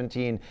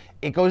 2017.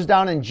 It goes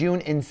down in June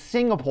in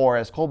Singapore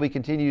as Colby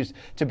continues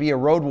to be a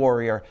road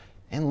warrior.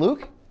 And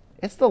Luke,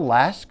 it's the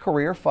last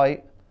career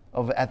fight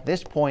of, at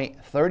this point,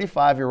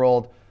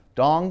 35-year-old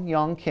Dong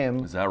Hyun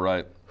Kim. Is that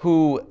right?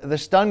 Who, the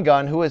stun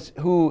gun, he was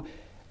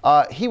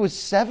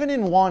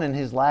 7-1 in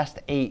his last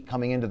 8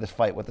 coming into this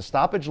fight, with the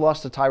stoppage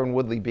loss to Tyron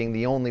Woodley being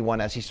the only one,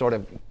 as he sort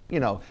of,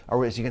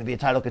 or is he going to be a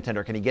title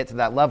contender? Can he get to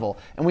that level?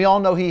 And we all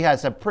know he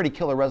has a pretty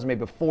killer resume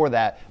before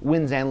that,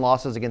 wins and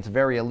losses against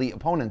very elite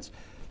opponents.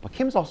 But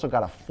Kim's also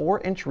got a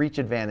 4-inch reach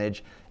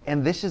advantage,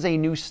 and this is a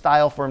new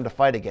style for him to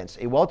fight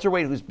against. A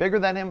welterweight who's bigger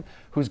than him,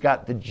 who's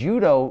got the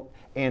judo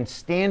and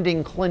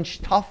standing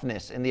clinch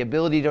toughness and the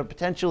ability to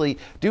potentially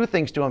do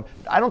things to him.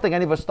 I don't think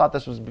any of us thought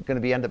this was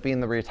going to end up being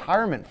the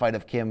retirement fight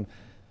of Kim,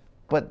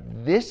 but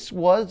this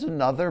was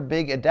another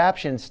big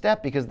adaptation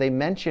step, because they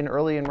mentioned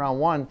early in round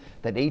 1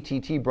 that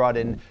ATT brought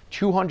in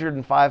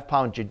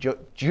 205-pound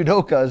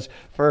judokas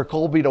for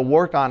Colby to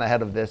work on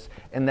ahead of this,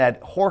 and that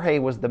Jorge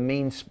was the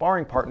main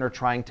sparring partner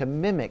trying to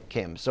mimic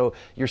Kim. So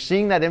you're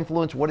seeing that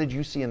influence. What did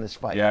you see in this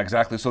fight? Yeah,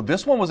 exactly. So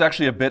this one was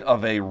actually a bit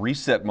of a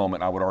reset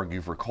moment, I would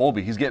argue, for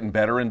Colby. He's getting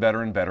better and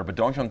better and better, but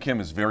Dong Hyun Kim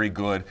is very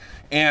good,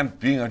 and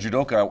being a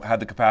judoka, had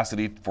the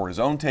capacity for his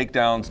own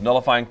takedowns,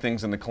 nullifying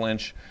things in the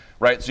clinch.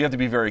 Right, so you have to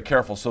be very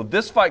careful. So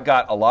this fight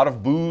got a lot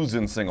of boos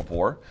in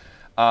Singapore.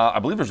 I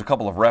believe there's a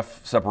couple of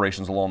ref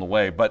separations along the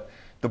way. But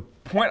the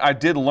point I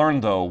did learn,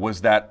 though,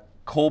 was that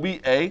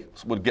Colby,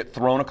 would get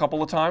thrown a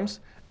couple of times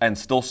and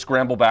still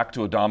scramble back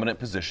to a dominant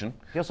position.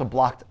 He also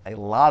blocked a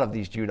lot of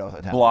these judo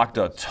attempts. Blocked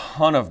a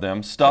ton of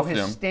them, stuffed him.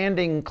 So his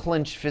standing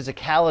clinch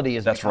physicality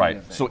is That's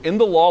right. So in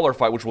the Lawler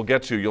fight, which we'll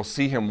get to, you'll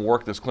see him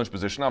work this clinch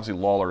position. Obviously,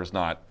 Lawler is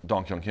not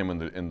Dong Hyun Kim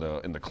in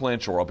the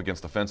clinch or up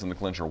against the fence in the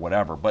clinch or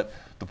whatever. But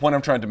the point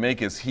I'm trying to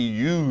make is he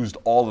used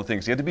all the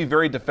things. He had to be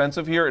very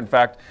defensive here. In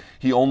fact,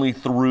 he only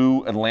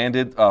threw and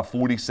landed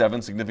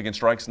 47 significant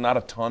strikes. Not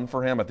a ton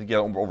for him. I think he had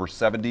over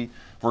 70,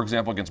 for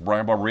example, against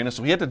Bryan Barberena.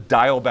 So he had to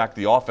dial back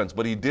the offense,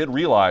 but he did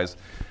realize,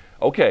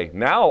 okay,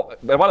 now,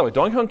 by the way,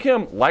 Dong Hyun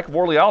Kim, like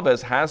Vorley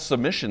Alves, has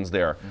submissions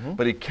there,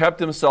 but he kept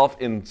himself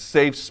in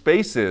safe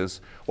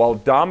spaces while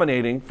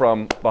dominating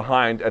from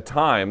behind at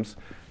times,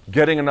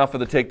 getting enough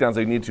of the takedowns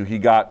they need to. He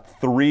got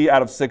 3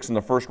 out of 6 in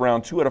the first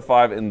round, 2 out of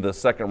 5 in the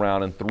second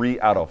round, and 3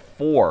 out of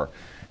 4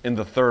 in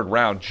the third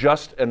round.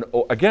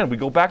 Again, we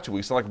go back to,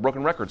 we sound like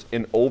broken records,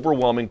 an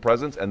overwhelming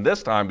presence, and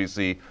this time,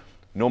 BC,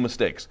 no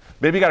mistakes.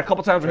 Maybe he got a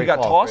couple times where he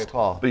got tossed,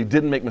 but he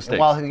didn't make mistakes. And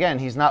while, again,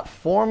 he's not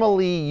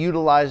formally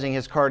utilizing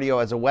his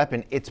cardio as a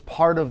weapon, it's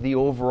part of the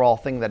overall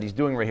thing that he's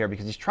doing right here,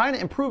 because he's trying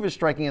to improve his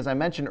striking, as I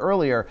mentioned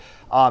earlier.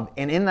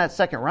 And in that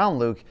second round,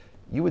 Luke,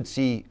 you would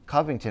see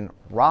Covington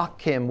rock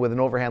Kim with an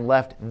overhand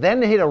left, then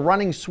hit a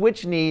running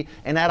switch knee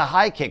and add a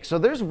high kick. So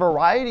there's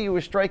variety to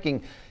his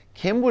striking.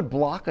 Kim would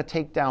block a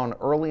takedown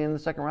early in the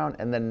second round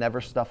and then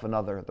never stuff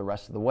another the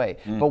rest of the way.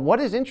 But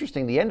what is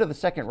interesting, the end of the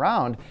second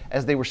round,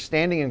 as they were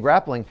standing and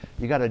grappling,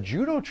 you got a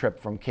judo trip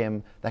from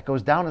Kim that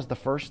goes down as the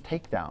first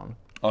takedown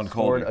on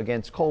Colby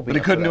against Colby. But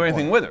he couldn't do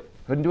anything with it.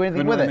 Couldn't do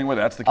anything with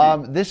it. That's the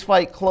key. This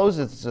fight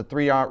closes. It's a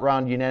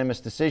 3-round unanimous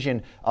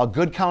decision. A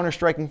good counter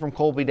striking from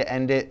Colby to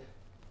end it.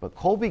 But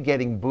Colby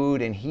getting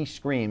booed, and he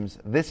screams,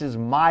 "This is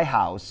my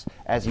house,"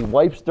 as he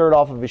wipes dirt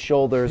off of his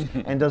shoulders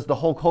and does the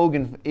Hulk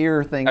Hogan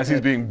ear thing as he's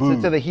being booed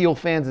to the heel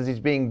fans as he's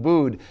being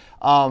booed.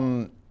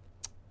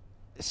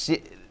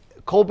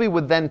 Colby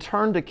would then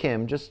turn to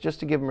Kim, just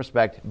to give him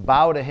respect,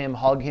 bow to him,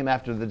 hug him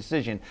after the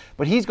decision.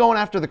 But he's going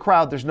after the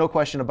crowd, there's no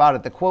question about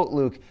it. The quote,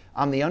 Luke,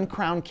 "I'm the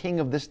uncrowned king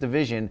of this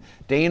division.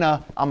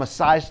 Dana, I'm a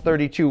size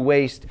 32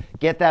 waist.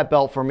 Get that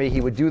belt for me."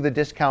 He would do the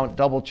discount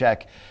double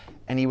check.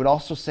 And he would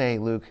also say,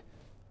 Luke,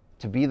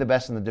 to be the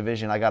best in the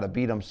division, I got to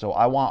beat him, so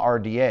I want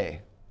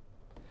RDA.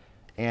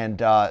 And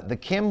the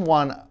Kim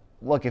one,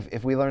 look,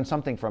 if we learn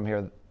something from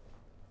here,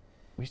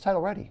 he's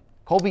title ready.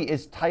 Colby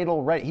is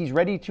title ready. He's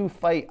ready to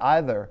fight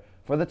either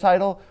for the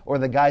title or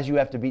the guys you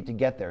have to beat to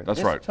get there.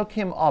 That's right. This took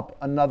him up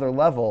another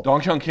level.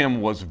 Dong Hyun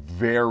Kim was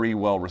very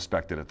well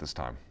respected at this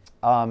time.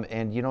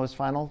 And you know his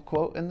final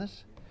quote in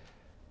this?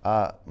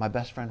 My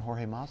best friend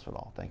Jorge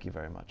Masvidal. Thank you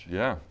very much.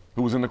 Yeah.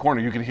 Who was in the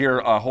corner. You could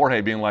hear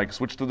Jorge being like,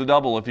 "Switch to the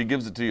double if he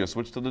gives it to you.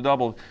 Switch to the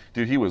double."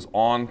 Dude, he was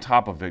on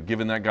top of it,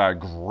 giving that guy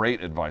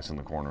great advice in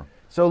the corner.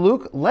 So,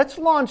 Luke, let's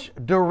launch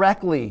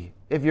directly,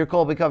 if you're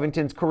Colby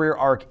Covington's career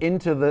arc,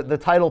 into the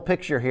title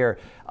picture here.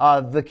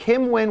 The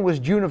Kim win was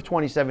June of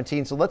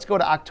 2017, so let's go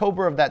to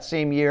October of that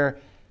same year.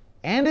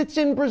 And it's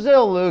in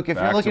Brazil, Luke, if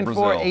you're looking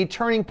for a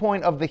turning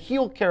point of the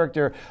heel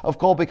character of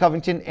Colby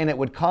Covington, and it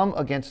would come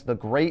against the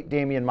great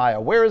Demian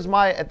Maia. Where is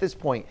Maia at this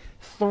point?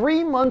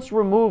 3 months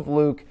removed,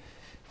 Luke,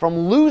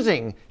 from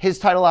losing his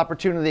title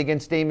opportunity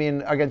against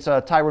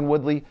Tyron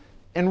Woodley,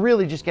 and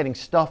really just getting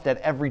stuffed at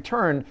every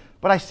turn.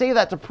 But I say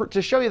that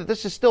to show you that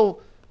this is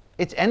still,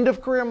 it's end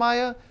of career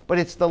Maia, but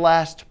it's the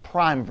last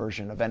prime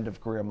version of end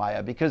of career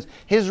Maia, because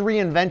his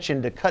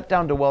reinvention to cut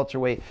down to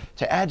welterweight,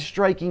 to add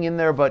striking in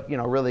there, but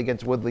really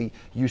against Woodley,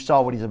 you saw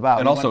what he's about.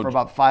 And he also went for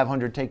about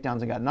 500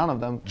 takedowns and got none of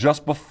them.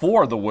 Just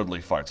before the Woodley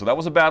fight, so that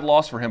was a bad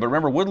loss for him. But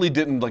remember, Woodley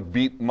didn't like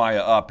beat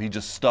Maia up; he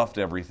just stuffed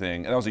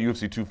everything. And that was at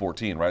UFC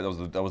 214, right?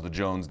 That was the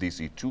Jones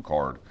DC 2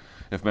 card,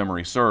 if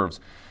memory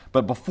serves.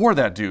 But before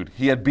that, dude,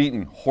 he had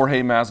beaten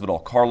Jorge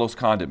Masvidal, Carlos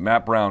Condit,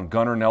 Matt Brown,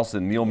 Gunnar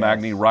Nelson, Neil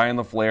Magny, Ryan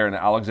LaFleur, and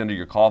Alexander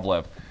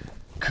Yakovlev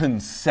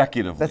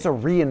consecutively. That's a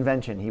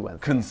reinvention he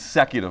went through.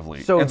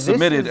 Consecutively. So and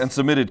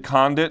submitted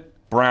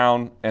Condit,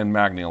 Brown, and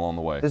Magny along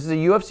the way. This is a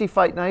UFC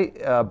fight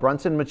night.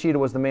 Brunson Machida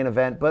was the main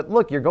event. But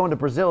look, you're going to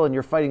Brazil and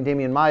you're fighting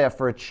Demian Maia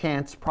for a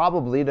chance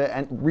probably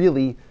to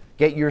really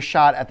get your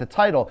shot at the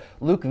title.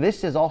 Luke,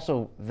 this is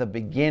also the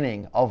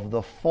beginning of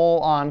the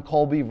full-on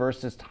Colby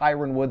versus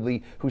Tyron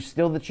Woodley, who's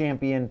still the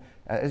champion.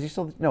 Is he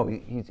still? No,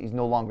 he's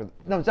no longer.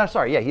 No,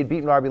 sorry. Yeah, he had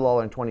beaten Robbie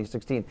Lawler in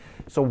 2016.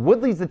 So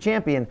Woodley's the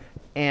champion,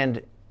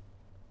 and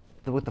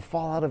with the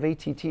fallout of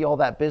ATT, all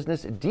that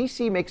business,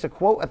 DC makes a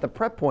quote at the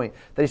prep point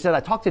that he said, I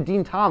talked to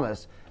Dean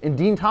Thomas, and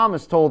Dean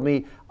Thomas told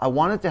me I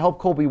wanted to help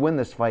Colby win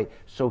this fight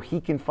so he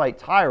can fight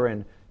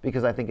Tyron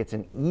because I think it's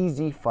an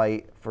easy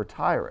fight for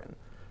Tyron.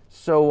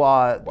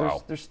 So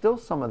there's still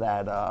some of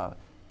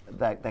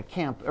that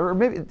camp, or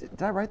maybe did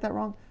I write that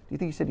wrong? Do you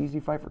think he said easy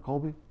fight for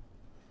Colby?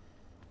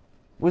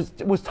 Was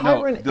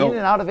Tyron in and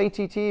out of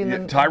ATT?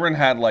 And Tyron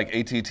had like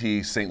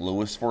ATT St.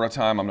 Louis for a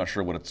time. I'm not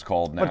sure what it's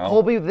called now. But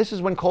Colby, this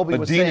is when Colby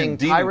was saying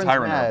Dean and Tyron's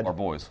Tyron mad. are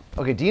boys.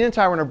 Okay, Dean and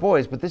Tyron are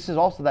boys, but this is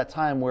also that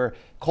time where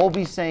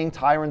Colby's saying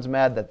Tyron's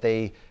mad that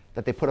they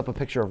put up a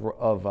picture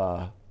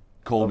of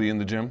Colby in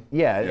the gym?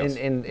 Yeah, yes.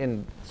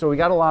 and so we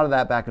got a lot of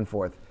that back and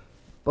forth.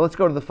 But let's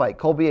go to the fight.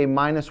 Colby, a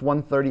minus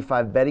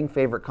 135 betting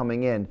favorite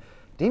coming in.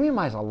 Demian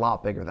Maia's a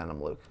lot bigger than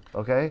him, Luke,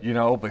 okay?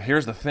 But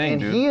here's the thing,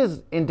 dude. And he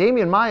is, in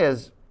Demian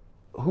Maia's,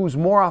 who's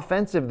more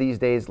offensive these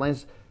days,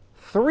 lands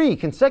 3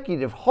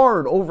 consecutive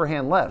hard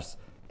overhand lefts,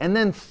 and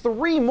then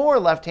 3 more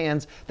left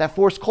hands that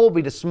force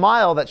Colby to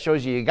smile, that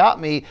shows you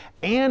got me,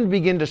 and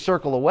begin to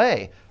circle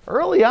away.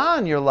 Early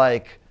on, you're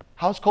like,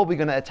 how's Colby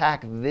going to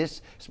attack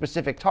this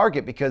specific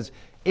target? Because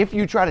if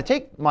you try to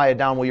take Maia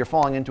down while you're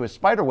falling into his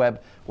spider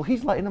web, well,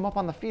 he's lighting him up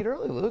on the feet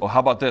early, Luke. Well, how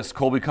about this?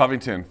 Colby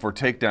Covington for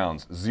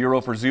takedowns, 0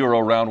 for 0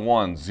 round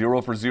 1,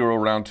 0 for 0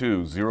 round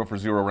 2, 0 for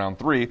 0 round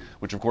 3,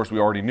 which of course we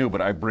already knew,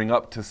 but I bring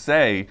up to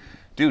say,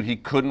 dude, he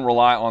couldn't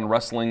rely on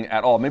wrestling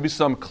at all. Maybe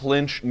some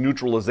clinch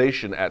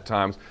neutralization at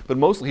times, but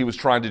mostly he was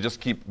trying to just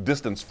keep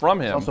distance from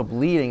him. He's also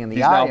bleeding in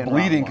the eye. He's now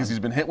bleeding because he's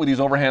been hit with these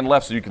overhand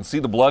lefts, so you can see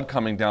the blood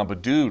coming down.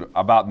 But dude,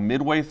 about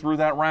midway through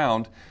that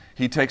round,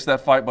 he takes that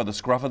fight by the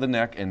scruff of the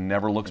neck and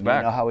never looks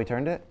back. You know how he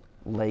turned it?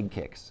 Leg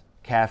kicks,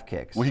 calf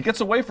kicks. Well, he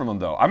gets away from them,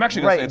 though. I'm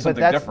actually going to say it's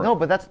something different. No,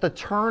 but that's the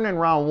turn in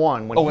round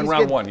 1. When in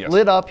round 1, yes.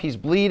 Lit up, he's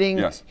bleeding,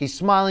 yes. He's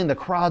smiling, the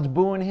crowd's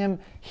booing him.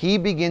 He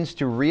begins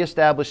to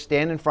reestablish,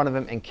 stand in front of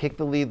him, and kick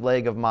the lead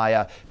leg of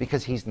Maia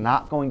because he's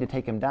not going to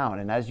take him down.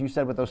 And as you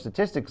said with those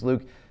statistics,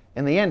 Luke,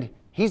 in the end,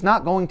 he's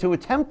not going to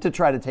attempt to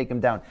try to take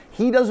him down.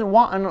 He doesn't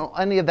want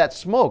any of that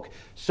smoke.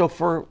 So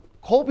for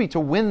Colby to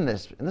win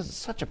this, and this is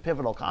such a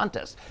pivotal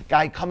contest,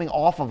 guy coming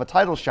off of a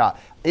title shot,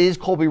 is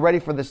Colby ready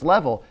for this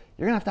level?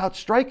 You're going to have to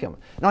outstrike him.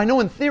 Now, I know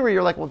in theory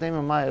you're like, well,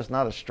 Demian Maia is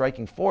not a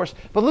striking force,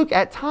 but look,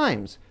 at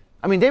times,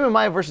 I mean, Demian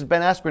Maia versus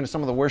Ben Askren is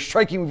some of the worst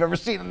striking we've ever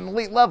seen at an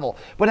elite level,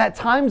 but at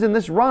times in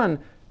this run,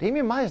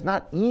 Demian Maia is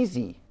not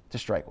easy to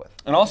strike with.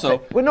 And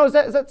also, well, no, is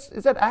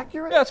that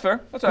accurate? Yeah, that's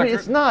fair. That's accurate. I mean,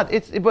 it's not.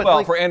 But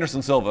well, for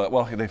Anderson Silva,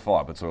 well, they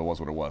fought, but so it was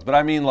what it was. But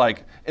I mean,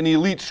 like, an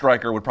elite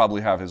striker would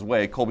probably have his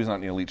way. Colby's not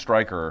an elite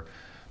striker.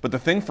 But the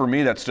thing for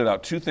me that stood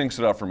out, 2 things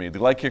stood out for me.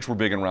 The leg kicks were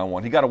big in round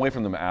 1. He got away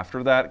from them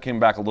after that, came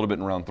back a little bit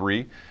in round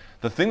 3.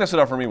 The thing that stood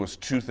out for me was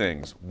 2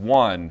 things.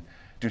 1,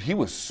 dude, he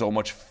was so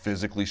much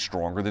physically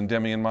stronger than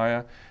Demian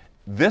Maia.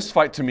 This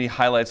fight to me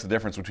highlights the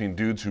difference between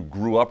dudes who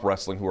grew up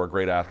wrestling, who are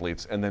great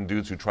athletes, and then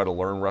dudes who try to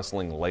learn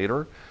wrestling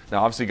later.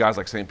 Now, obviously, guys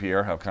like St.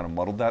 Pierre have kind of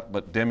muddled that,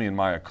 but Demian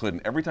Maia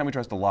couldn't. Every time he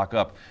tries to lock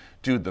up,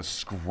 dude, the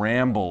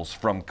scrambles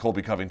from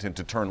Colby Covington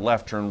to turn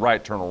left, turn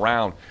right, turn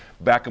around,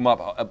 back him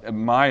up.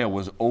 Maia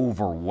was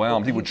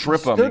overwhelmed. He would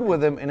trip him. He stood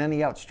with him, and then he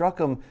outstruck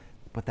him.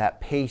 But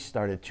that pace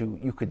started to,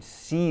 you could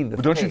see the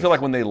But don't you feel like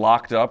when they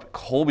locked up,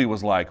 Colby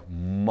was like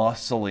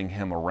muscling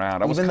him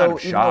around? I was kind of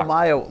shocked. Even though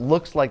Maia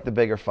looks like the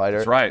bigger fighter,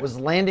 that's right, was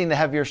landing the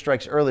heavier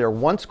strikes earlier.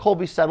 Once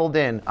Colby settled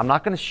in, I'm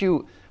not going to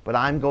shoot, but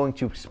I'm going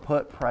to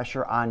put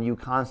pressure on you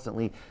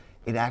constantly.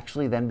 It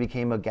actually then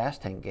became a gas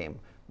tank game.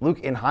 Luke,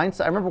 in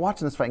hindsight, I remember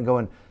watching this fight and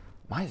going,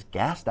 Maia's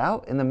gassed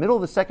out. In the middle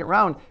of the second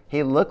round,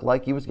 he looked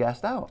like he was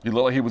gassed out. He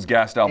looked like he was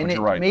gassed out, but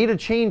you're right. And it made a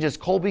change as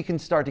Colby can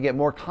start to get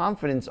more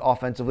confidence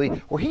offensively,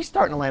 where he's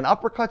starting to land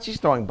uppercuts, he's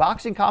throwing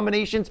boxing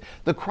combinations.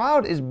 The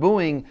crowd is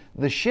booing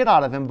the shit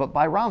out of him, but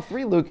by round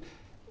 3, Luke,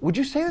 would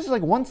you say this is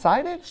like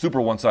one-sided? Super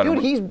one-sided.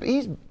 Dude,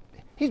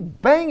 he's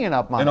banging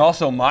up Maia. And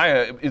also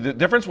Maia, the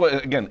difference was,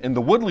 again, in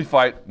the Woodley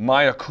fight,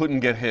 Maia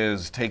couldn't get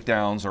his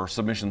takedowns or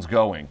submissions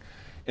going.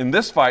 In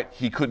this fight,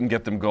 he couldn't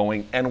get them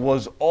going and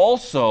was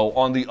also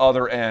on the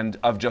other end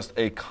of just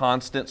a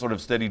constant sort of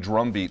steady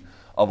drumbeat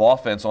of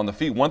offense on the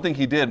feet. One thing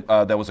he did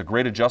that was a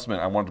great adjustment,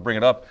 I wanted to bring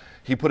it up,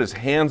 he put his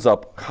hands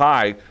up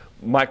high.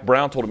 Mike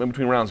Brown told him in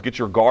between rounds, get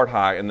your guard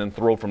high and then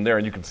throw from there,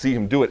 and you can see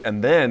him do it.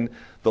 And then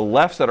the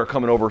lefts that are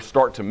coming over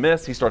start to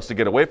miss. He starts to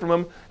get away from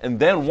him. And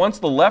then once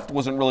the left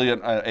wasn't really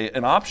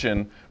an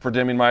option for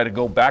Demian Maia to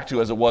go back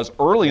to as it was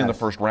early in the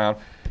first round,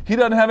 he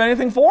doesn't have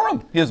anything for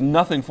him. He has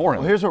nothing for him.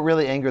 Well, here's what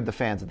really angered the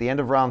fans. At the end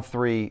of round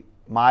 3,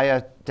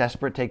 Maia,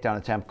 desperate takedown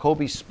attempt.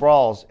 Colby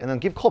sprawls, and then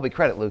give Colby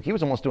credit, Luke. He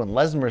was almost doing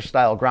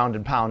Lesnar-style ground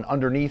and pound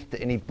underneath,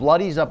 and he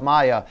bloodies up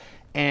Maia,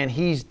 and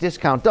he's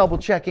discount double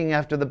checking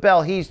after the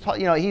bell. He's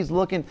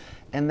looking,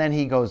 and then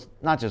he goes,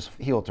 not just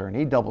heel turn,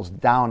 he doubles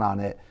down on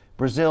it.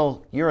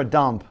 Brazil, you're a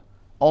dump.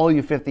 All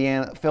you filthy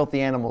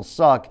animals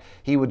suck.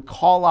 He would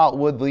call out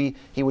Woodley.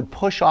 He would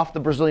push off the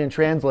Brazilian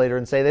translator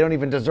and say they don't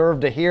even deserve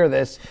to hear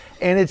this.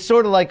 And it's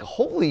sort of like,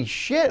 holy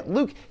shit,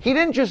 Luke, he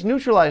didn't just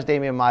neutralize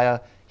Demian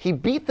Maia. He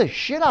beat the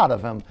shit out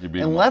of him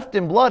and left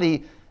him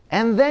bloody.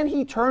 And then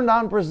he turned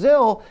on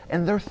Brazil,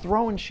 and they're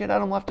throwing shit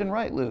at him left and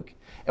right, Luke.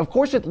 Of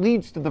course, it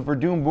leads to the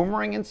Verdum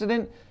boomerang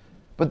incident,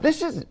 but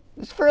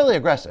it's fairly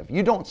aggressive.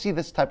 You don't see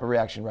this type of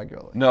reaction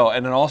regularly. No,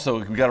 and then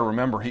also we got to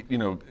remember,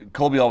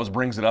 Colby always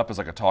brings it up as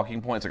like a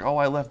talking point. It's like, oh,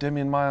 I left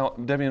Demian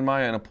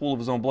Maia in a pool of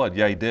his own blood.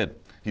 Yeah, he did.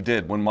 He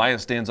did. When Maia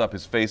stands up,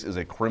 his face is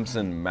a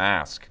crimson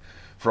mask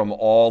from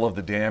all of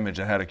the damage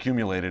that had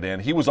accumulated,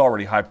 and he was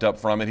already hyped up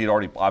from it. He'd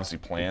already obviously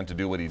planned to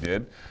do what he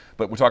did.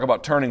 But we talk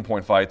about turning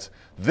point fights.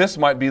 This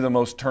might be the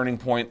most turning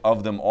point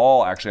of them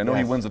all, actually. I know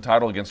he wins the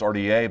title against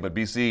RDA, but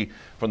BC,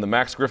 from the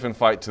Max Griffin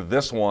fight to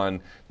this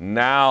one,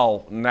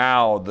 now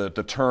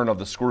the turn of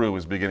the screw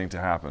is beginning to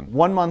happen.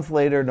 1 month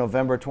later,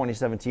 November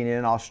 2017,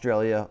 in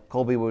Australia,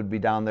 Colby would be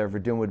down there,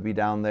 Verdum would be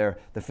down there.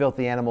 The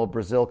filthy animal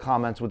Brazil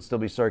comments would still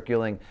be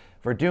circulating.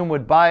 Verdum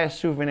would buy a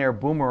souvenir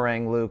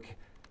boomerang, Luke,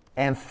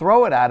 and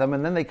throw it at him,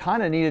 and then they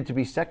kind of needed to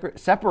be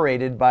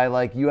separated by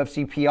like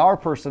UFC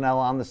PR personnel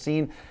on the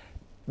scene.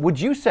 Would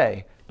you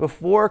say,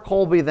 before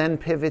Colby then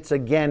pivots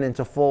again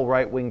into full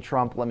right-wing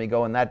Trump, let me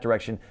go in that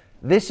direction,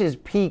 this is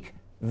peak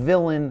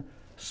villain,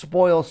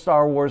 spoil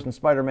Star Wars and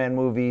Spider-Man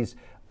movies,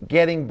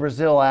 getting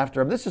Brazil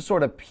after him? This is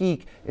sort of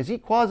peak. Is he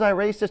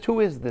quasi-racist?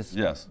 Who is this?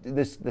 Yes.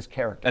 This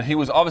character? And he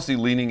was obviously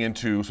leaning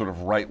into sort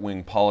of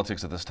right-wing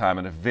politics at this time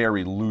in a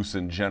very loose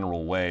and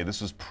general way.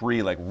 This was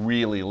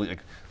really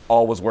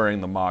always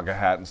wearing the MAGA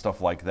hat and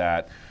stuff like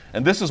that.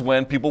 And this is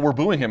when people were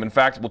booing him. In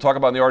fact, we'll talk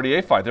about in the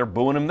RDA fight. They're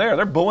booing him there.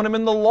 They're booing him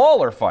in the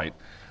Lawler fight.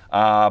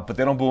 But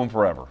they don't boo him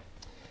forever.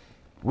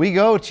 We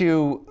go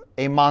to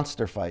a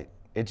monster fight.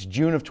 It's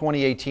June of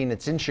 2018.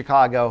 It's in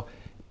Chicago.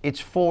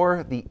 It's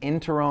for the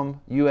interim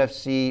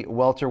UFC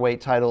welterweight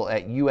title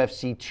at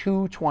UFC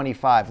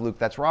 225. Luke,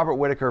 that's Robert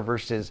Whittaker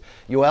versus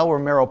Yoel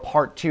Romero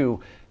Part 2.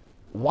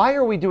 Why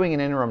are we doing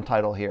an interim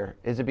title here?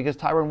 Is it because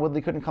Tyron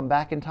Woodley couldn't come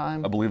back in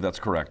time? I believe that's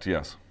correct,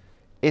 yes.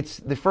 It's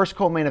the first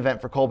co-main event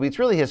for Colby. It's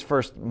really his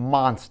first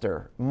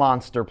monster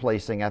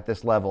placing at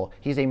this level.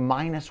 He's a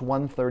minus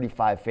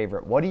 135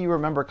 favorite. What do you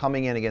remember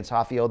coming in against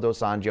Rafael dos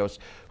Anjos,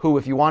 who,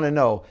 if you want to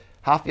know,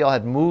 Rafael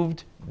had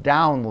moved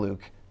down,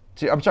 Luke,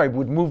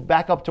 would move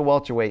back up to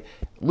welterweight,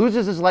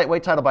 loses his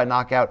lightweight title by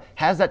knockout,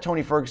 has that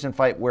Tony Ferguson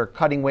fight where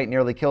cutting weight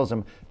nearly kills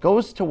him,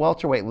 goes to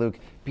welterweight, Luke,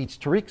 beats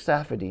Tariq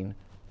Saffiedine,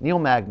 Neil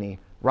Magny,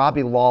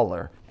 Robbie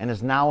Lawler, and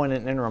is now in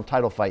an interim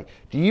title fight.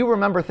 Do you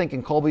remember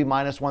thinking Colby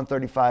minus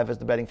 135 as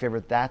the betting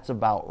favorite? That's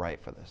about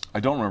right for this. I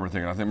don't remember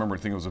thinking. I remember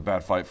thinking it was a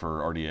bad fight for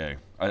RDA.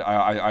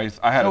 I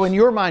had. So in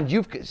your mind,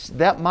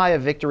 that Maia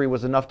victory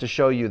was enough to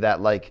show you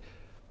that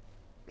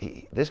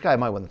this guy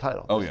might win the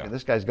title. Oh yeah,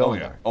 this guy's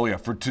going there. Oh yeah,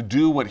 to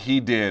do what he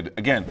did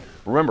again.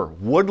 Remember,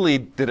 Woodley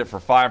did it for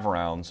 5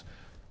 rounds.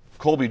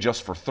 Colby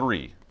just for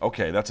 3.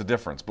 Okay, that's a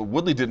difference. But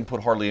Woodley didn't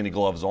put hardly any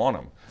gloves on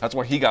him. That's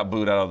why he got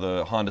booed out of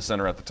the Honda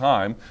Center at the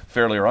time.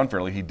 Fairly or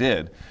unfairly, he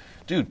did.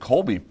 Dude,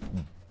 Colby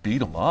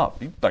beat him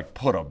up. He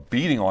put a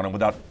beating on him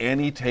without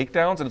any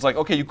takedowns. And it's like,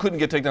 okay, you couldn't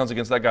get takedowns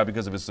against that guy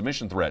because of his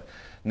submission threat.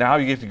 Now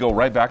you get to go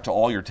right back to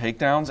all your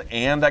takedowns,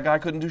 and that guy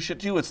couldn't do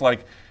shit to you. It's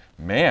like,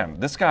 man,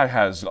 this guy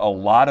has a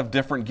lot of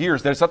different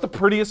gears. It's not the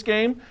prettiest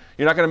game.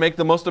 You're not going to make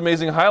the most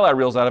amazing highlight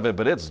reels out of it,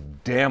 but it's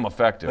damn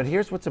effective. But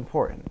here's what's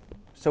important.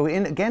 So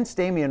against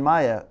Demian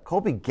Maia,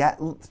 Colby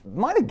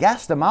might have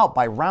gassed him out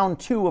by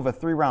round 2 of a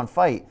 3-round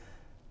fight,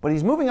 but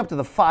he's moving up to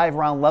the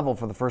 5-round level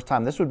for the first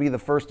time. This would be the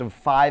first of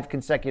 5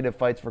 consecutive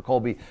fights for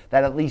Colby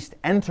that at least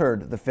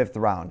entered the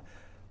 5th round.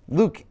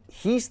 Luke,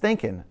 he's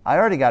thinking, I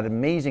already got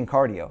amazing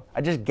cardio.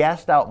 I just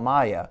gassed out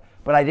Maia.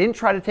 but I didn't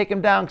try to take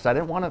him down because I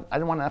didn't want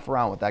to F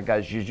around with that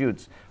guy's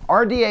jiu-jitsu.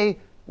 RDA,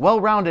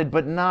 well-rounded,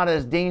 but not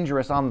as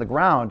dangerous on the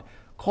ground.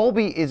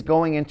 Colby is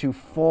going into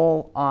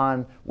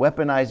full-on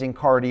weaponizing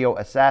cardio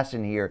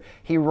assassin here.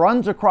 He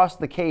runs across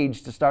the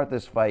cage to start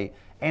this fight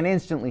and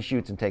instantly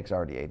shoots and takes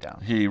RDA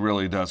down. He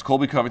really does.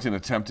 Colby Covington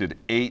attempted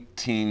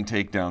 18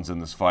 takedowns in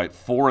this fight,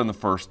 4 in the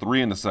first,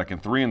 3 in the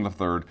second, 3 in the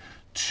third,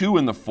 2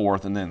 in the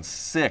fourth, and then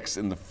 6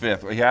 in the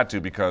fifth. He had to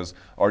because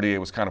RDA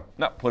was kind of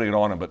not putting it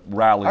on him, but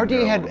rallying.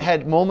 RDA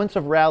had moments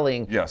of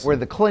rallying Yes. where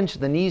the clinch,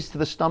 the knees to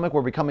the stomach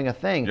were becoming a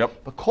thing. Yep.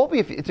 But Colby,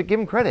 it's a give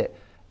him credit.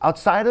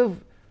 Outside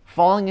of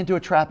falling into a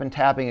trap and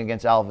tapping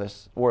against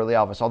Warlley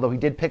Alves, although he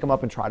did pick him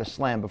up and try to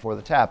slam before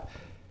the tap,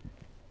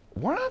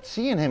 we're not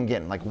seeing him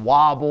getting like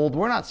wobbled.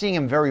 We're not seeing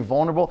him very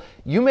vulnerable.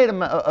 You made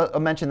a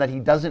mention that he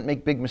doesn't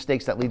make big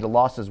mistakes that lead to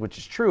losses, which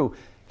is true.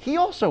 He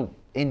also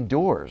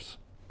endures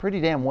pretty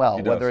damn well,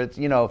 whether it's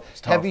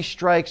heavy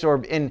strikes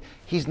and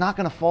he's not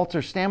going to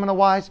falter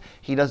stamina-wise.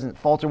 He doesn't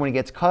falter when he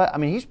gets cut. I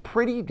mean, he's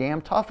pretty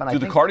damn tough. And Dude,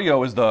 the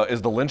cardio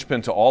is the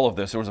linchpin to all of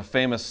this. There's a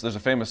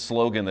famous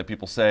slogan that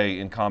people say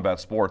in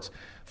combat sports: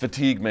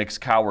 fatigue makes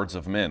cowards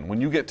of men.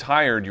 When you get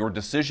tired, your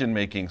decision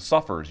making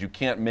suffers. You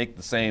can't make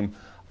the same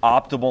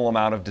optimal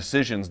amount of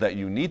decisions that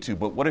you need to.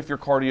 But what if your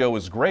cardio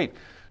is great?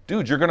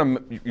 Dude,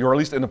 you're at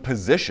least in a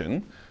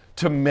position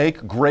to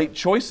make great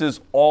choices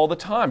all the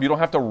time. You don't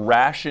have to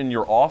ration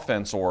your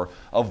offense or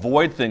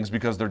avoid things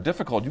because they're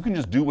difficult. You can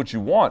just do what you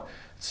want.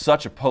 It's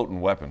such a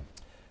potent weapon.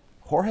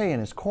 Jorge in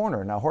his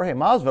corner. Now, Jorge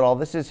Masvidal,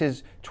 this is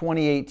his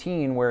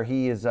 2018 where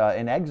he is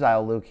in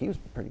exile, Luke. He was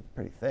pretty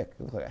thick.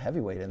 He looked like a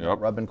heavyweight in there,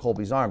 rubbing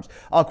Colby's arms.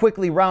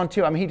 Quickly, round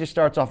 2. I mean, he just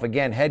starts off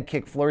again, head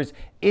kick flurries.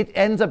 It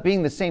ends up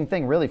being the same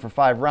thing, really, for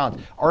 5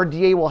 rounds.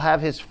 RDA will have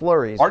his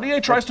flurries.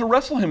 RDA tries to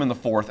wrestle him in the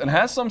fourth and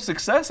has some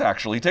success,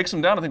 actually. He takes him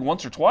down, I think,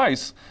 once or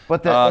twice.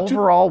 But the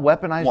overall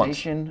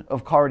weaponization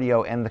of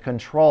cardio and the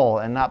control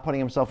and not putting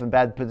himself in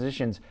bad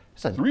positions,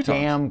 it's a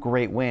damn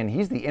great win.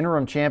 He's the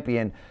interim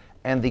champion.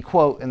 And the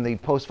quote in the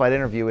post-fight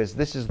interview is,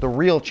 "This is the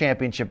real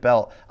championship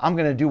belt. I'm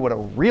going to do what a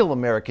real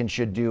American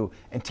should do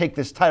and take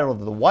this title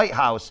to the White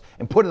House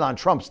and put it on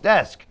Trump's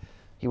desk."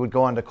 He would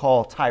go on to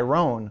call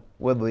Tyrone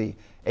Woodley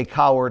a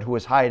coward who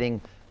was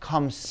hiding.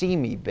 "Come see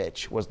me,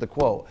 bitch," was the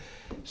quote.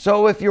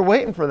 So if you're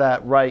waiting for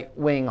that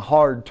right-wing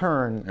hard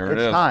turn,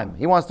 it's time.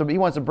 He wants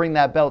to bring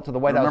that belt to the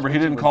White House. Remember, he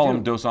didn't call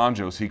him Dos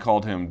Anjos. He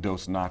called him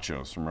Dos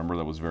Nachos. Remember,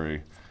 that was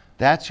very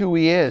That's who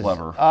he is.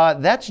 Clever.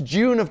 That's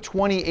June of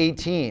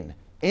 2018.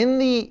 In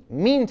the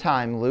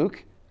meantime,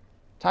 Luke,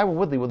 Tyron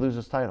Woodley would lose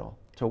his title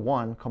to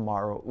one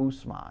Kamaru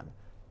Usman.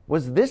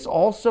 Was this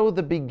also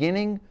the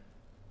beginning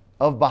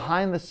of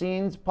behind the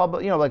scenes,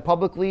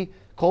 publicly,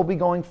 Colby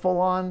going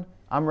full on?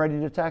 I'm ready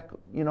to attack,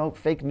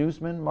 fake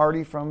newsman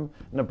Marty from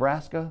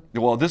Nebraska.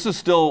 Well, this is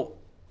still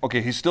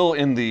okay. He's still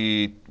in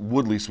the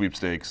Woodley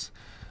sweepstakes.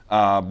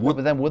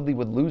 But then Woodley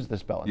would lose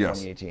this belt in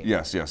 2018.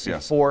 Yes.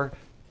 Before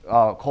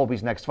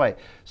Colby's next fight.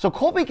 So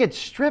Colby gets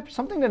stripped.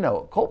 Something to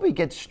note: Colby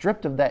gets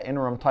stripped of that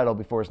interim title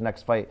before his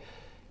next fight.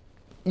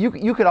 You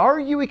could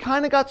argue he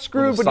kind of got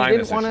screwed, but he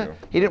didn't want to.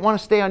 He didn't want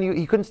to stay on.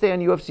 He couldn't stay on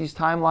UFC's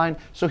timeline,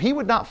 so he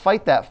would not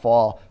fight that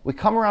fall. We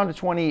come around to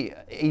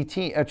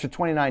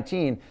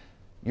 2019.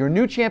 Your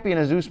new champion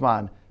is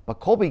Usman, but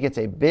Colby gets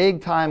a big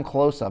time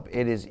close up.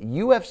 It is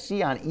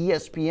UFC on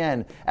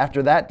ESPN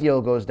after that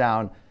deal goes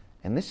down.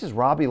 And this is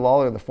Robbie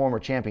Lawler, the former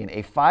champion,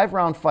 a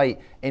 5-round fight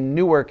in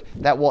Newark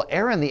that will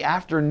air in the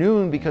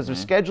afternoon because of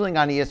scheduling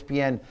on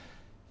ESPN.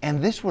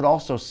 And this would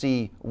also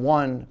see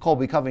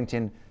Colby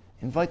Covington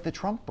invite the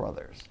Trump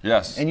brothers.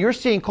 Yes. And you're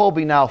seeing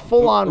Colby now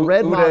full-on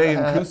red MAGA and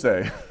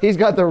hat. He's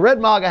got the red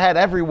MAGA hat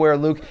everywhere,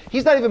 Luke.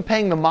 He's not even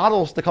paying the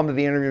models to come to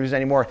the interviews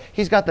anymore.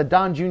 He's got the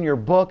Don Jr.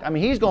 book. I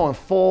mean, he's going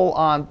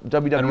full-on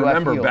WWF And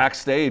remember, heel.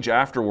 backstage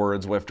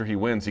afterwards, after he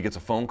wins, he gets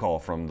a phone call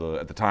from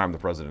at the time, the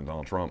president,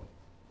 Donald Trump.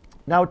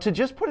 Now, to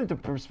just put into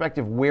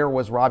perspective, where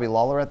was Robbie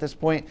Lawler at this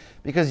point?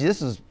 Because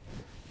this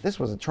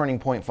was a turning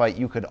point fight.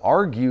 You could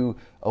argue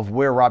of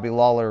where Robbie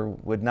Lawler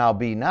would now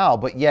be now,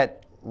 but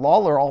yet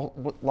Lawler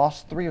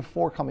lost 3 or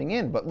 4 coming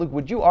in. But Luke,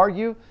 would you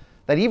argue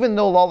that even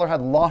though Lawler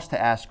had lost to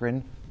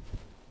Askren,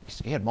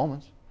 he had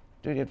moments?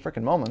 Dude, he had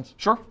freaking moments.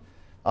 Sure.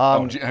 I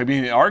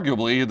mean,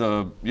 arguably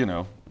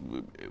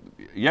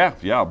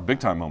big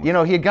time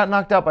moments. He had got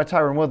knocked out by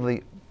Tyron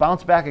Woodley,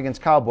 bounced back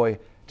against Cowboy.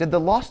 Did the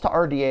loss to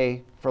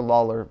RDA for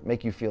Lawler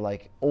make you feel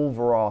like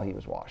overall he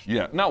was washed?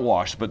 Yeah, not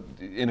washed, but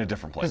in a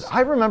different place. Because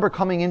I remember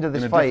coming into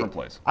this fight, different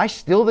place. I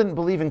still didn't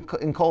believe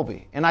in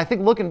Colby. And I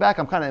think looking back,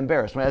 I'm kind of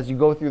embarrassed. As you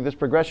go through this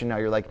progression now,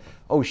 you're like,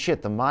 oh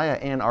shit, the Maia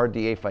and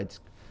RDA fights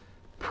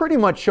pretty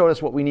much showed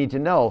us what we need to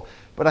know.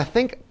 But I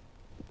think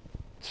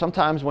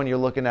sometimes when you're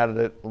looking at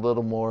it a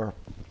little more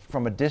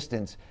from a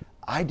distance,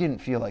 I didn't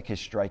feel like his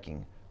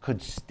striking could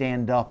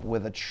stand up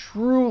with a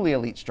truly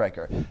elite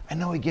striker. I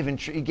know he gave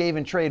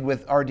and trade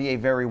with RDA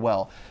very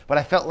well, but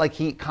I felt like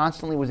he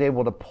constantly was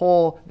able to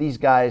pull these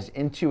guys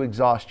into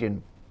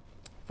exhaustion.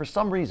 For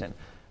some reason,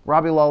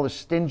 Robbie Lawler's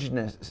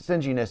stinginess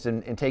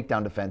in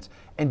takedown defense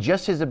and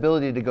just his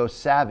ability to go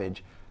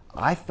savage,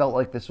 I felt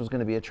like this was going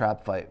to be a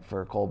trap fight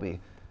for Colby.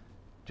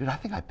 Dude, I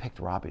think I picked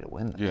Robbie to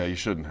win this. Yeah, you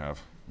shouldn't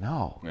have.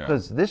 No, Yeah.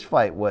 because this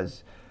fight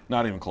was...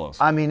 Not even close.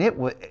 I mean, it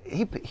was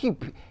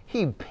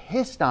he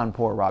pissed on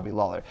poor Robbie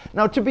Lawler.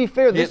 Now, to be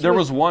fair, there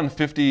was one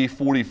 50-44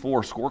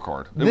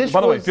 scorecard. This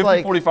By the way, was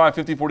like-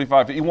 50-45,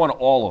 50-45. He won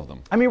all of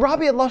them. I mean,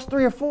 Robbie had lost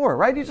 3 or 4,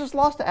 right? He just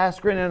lost to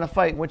Askren in a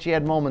fight in which he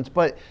had moments.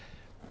 But,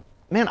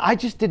 man, I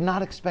just did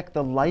not expect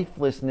the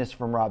lifelessness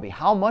from Robbie.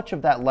 How much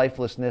of that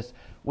lifelessness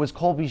was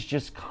Colby's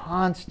just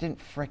constant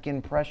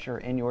frickin' pressure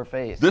in your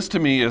face? This, to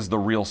me, is the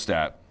real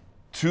stat.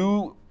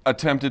 2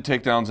 attempted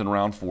takedowns in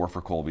round 4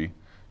 for Colby.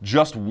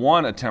 Just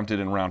 1 attempted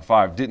in round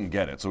 5, didn't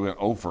get it. So we went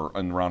 0 for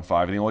in round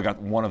 5, and he only got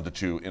 1 of the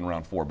 2 in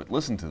round 4. But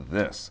listen to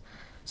this.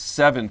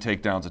 7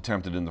 takedowns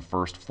attempted in the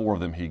first, 4 of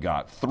them he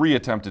got. 3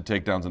 attempted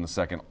takedowns in the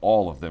second,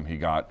 all of them he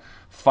got.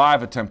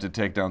 5 attempted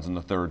takedowns in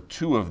the third,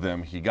 2 of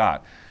them he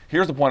got.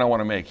 Here's the point I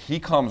want to make. He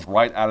comes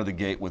right out of the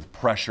gate with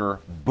pressure,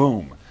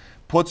 boom.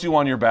 Puts you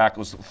on your back,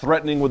 was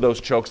threatening with those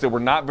chokes. They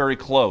were not very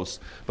close,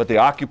 but they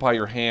occupy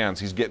your hands.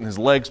 He's getting his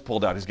legs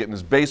pulled out. He's getting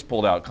his base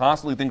pulled out.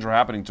 Constantly things are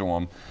happening to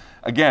him.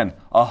 Again,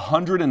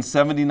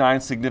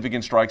 179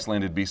 significant strikes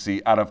landed,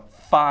 BC, out of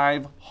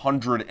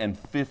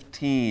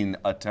 515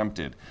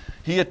 attempted.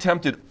 He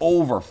attempted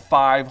over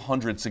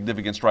 500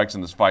 significant strikes in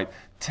this fight,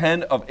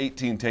 10 of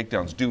 18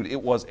 takedowns. Dude, it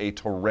was a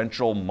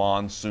torrential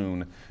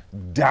monsoon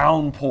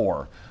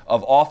downpour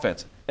of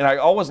offense. And I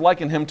always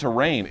liken him to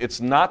rain.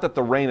 It's not that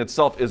the rain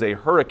itself is a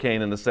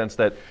hurricane in the sense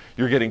that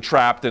you're getting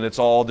trapped and it's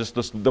all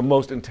just the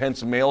most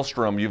intense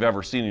maelstrom you've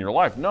ever seen in your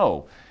life.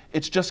 No.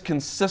 It's just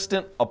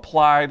consistent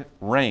applied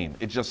rain.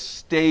 It just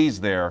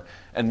stays there,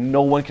 and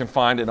no one can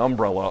find an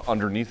umbrella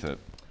underneath it.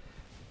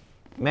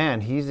 Man,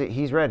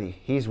 he's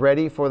ready. He's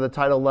ready for the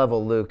title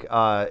level, Luke.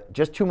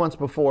 Just 2 months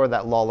before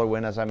that Lawler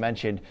win, as I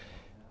mentioned,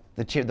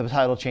 the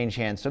title changed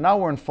hands. So now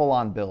we're in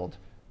full-on build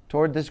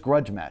toward this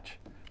grudge match.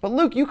 But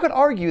Luke, you could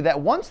argue that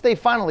once they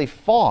finally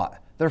fought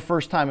their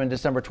first time in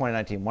December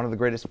 2019, one of the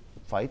greatest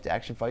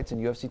action fights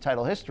in UFC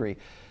title history,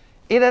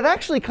 it had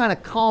actually kind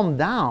of calmed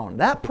down.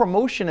 That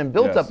promotion and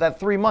build-up, that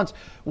 3 months,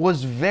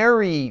 was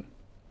very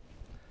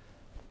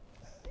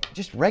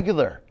just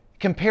regular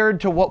compared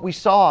to what we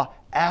saw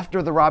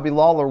after the Robbie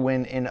Lawler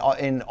win in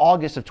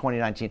August of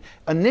 2019.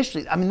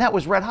 Initially, I mean, that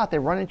was red hot. They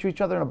run into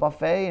each other in a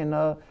buffet in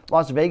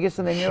Las Vegas,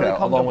 and they nearly come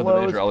to blows. Along with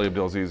the major Ali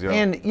Abdelaziz, yeah.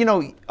 And,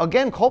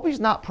 again, Colby's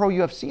not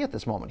pro-UFC at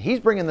this moment. He's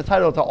bringing the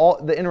title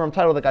to the interim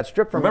title that got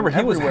stripped from him. Remember,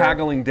 he was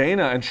haggling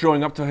Dana and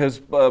showing up to his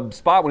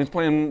spot when he's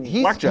playing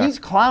blackjack. He's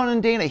clowning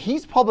Dana.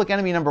 He's public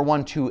enemy number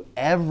 1 to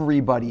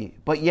everybody.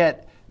 But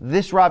yet,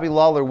 this Robbie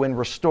Lawler win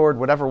restored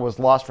whatever was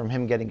lost from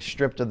him getting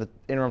stripped of the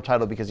interim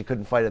title because he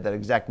couldn't fight at that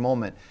exact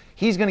moment.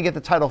 He's going to get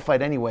the title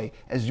fight anyway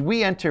as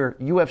we enter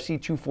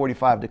UFC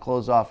 245 to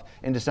close off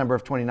in December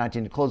of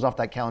 2019, to close off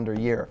that calendar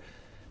year.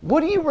 What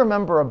do you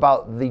remember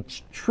about the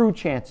true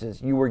chances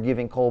you were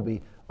giving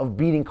Colby of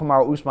beating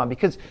Kamaru Usman?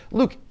 Because,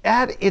 Luke,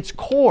 at its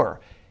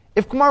core,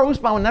 if Kamaru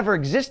Usman never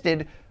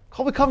existed,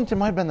 Colby Covington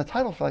might have been the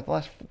title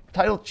holder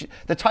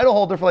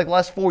for like the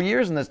last 4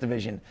 years in this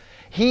division.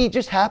 He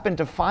just happened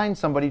to find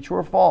somebody, true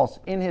or false,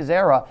 in his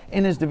era,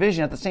 in his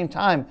division at the same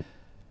time,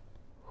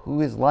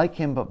 who is like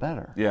him but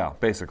better. Yeah,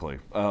 basically.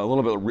 A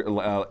little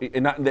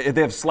bit.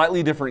 They have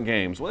slightly different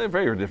games. Well, they have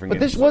very different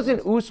games. But this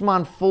wasn't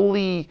Usman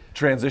fully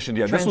transitioned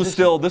yet. This was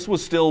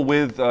still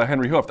with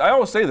Henry Hooft. I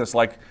always say this,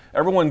 like,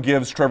 everyone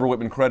gives Trevor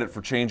Whitman credit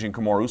for changing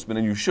Kamaru Usman,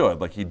 and you should.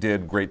 Like, he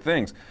did great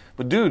things.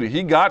 But dude,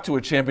 he got to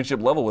a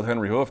championship level with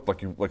Henry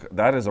Hooft. Like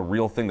that is a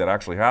real thing that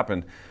actually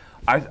happened.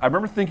 I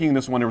remember thinking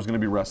this one there was going to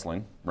be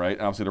wrestling, right?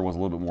 Obviously, there was a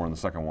little bit more in the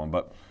second one,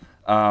 but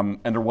and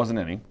there wasn't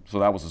any, so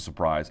that was a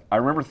surprise. I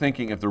remember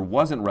thinking if there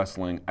wasn't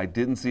wrestling, I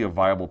didn't see a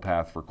viable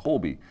path for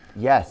Colby.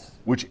 Yes.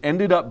 Which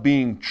ended up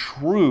being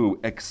true,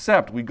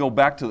 except we go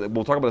back to,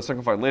 we'll talk about the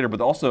second fight later,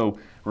 but also,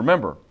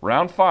 remember,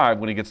 round 5,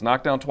 when he gets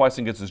knocked down twice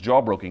and gets his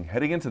jaw broken,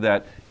 heading into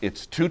that,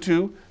 it's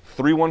 2-2,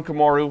 3-1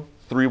 Kamaru,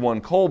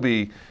 3-1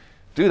 Colby.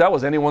 Dude, that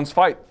was anyone's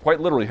fight, quite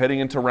literally, heading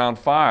into round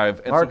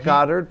 5. And Mark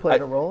Goddard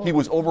played a role. He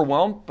was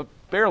overwhelmed, but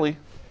barely.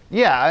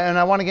 Yeah, and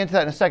I want to get into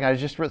that in a second. I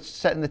was just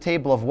setting the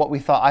table of what we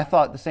thought. I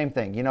thought the same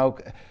thing.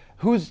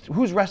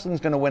 Who's wrestling's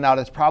going to win out?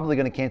 It's probably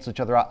going to cancel each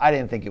other out. I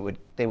didn't think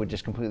they would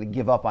just completely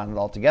give up on it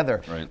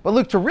altogether. Right. But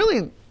look, to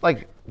really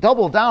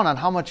double down on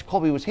how much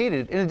Colby was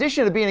hated, in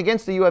addition to being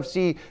against the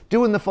UFC,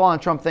 doing the full-on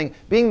Trump thing,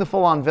 being the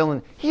full-on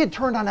villain, he had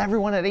turned on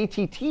everyone at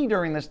ATT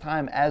during this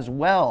time as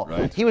well.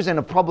 Right. He was in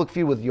a public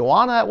feud with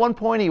Joanna at one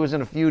point. He was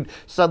in a feud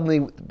suddenly,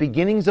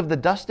 beginnings of the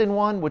Dustin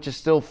one, which is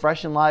still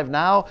fresh and live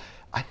now.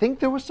 I think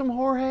there was some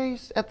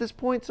Jorge's at this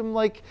point,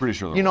 Pretty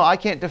sure I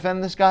can't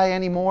defend this guy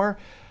anymore.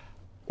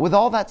 With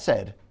all that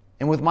said,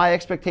 and with my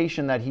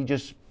expectation that he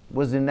just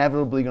was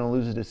inevitably going to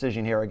lose a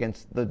decision here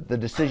against the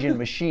decision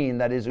machine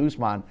that is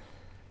Usman,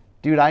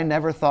 dude, I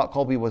never thought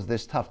Colby was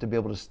this tough to be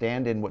able to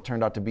stand in what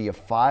turned out to be a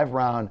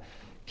 5-round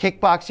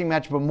kickboxing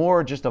match, but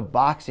more just a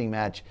boxing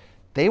match.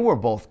 They were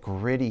both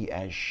gritty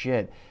as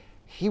shit.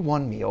 He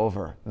won me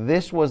over.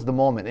 This was the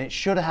moment. It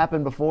should have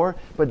happened before,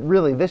 but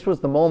really, this was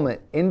the moment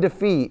in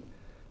defeat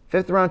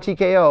Fifth round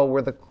TKO,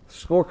 where the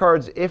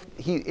scorecards,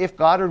 if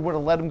Goddard would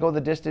have let him go the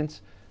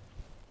distance,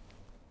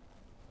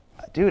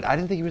 dude, I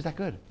didn't think he was that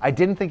good. I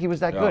didn't think he was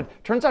that good.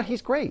 Turns out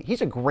he's great.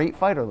 He's a great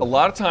fighter. A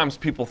lot of times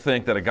people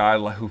think that a guy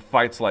who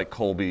fights like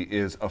Colby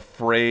is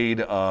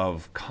afraid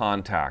of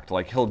contact.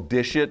 Like he'll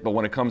dish it, but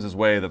when it comes his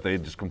way, that they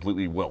just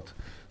completely wilt.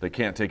 They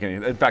can't take any.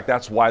 In fact,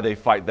 that's why they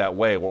fight that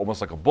way, almost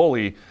like a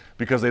bully,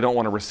 because they don't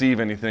want to receive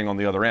anything on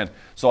the other end.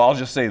 So I'll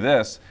just say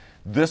this.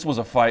 This was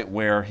a fight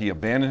where he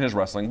abandoned his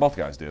wrestling. Both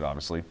guys did,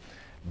 obviously.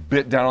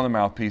 Bit down on the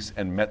mouthpiece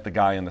and met the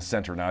guy in the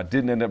center. Now, it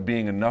didn't end up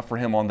being enough for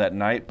him on that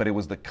night, but it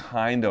was the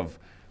kind of,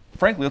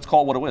 frankly, let's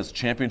call it what it was,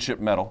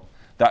 championship medal.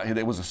 That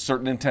it was a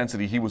certain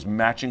intensity. He was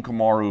matching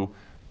Kamaru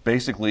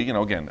basically,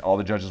 again, all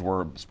the judges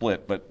were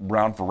split, but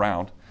round for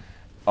round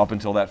up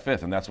until that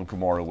fifth, and that's when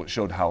Kamaru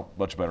showed how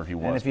much better he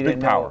was. And if you didn't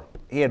power. know,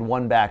 he had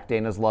won back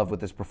Dana's love with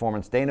this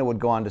performance. Dana would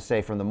go on to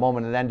say from the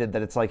moment it ended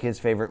that it's like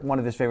one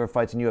of his favorite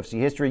fights in UFC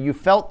history. You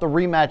felt the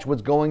rematch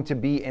was going to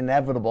be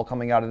inevitable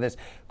coming out of this.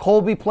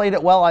 Colby played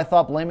it well, I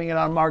thought, blaming it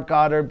on Marc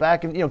Goddard,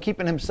 back and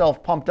keeping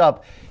himself pumped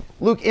up.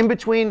 Luke, in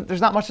between, there's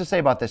not much to say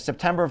about this.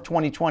 September of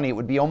 2020, it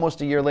would be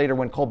almost a year later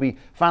when Colby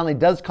finally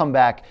does come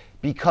back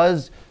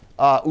because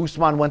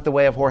Usman went the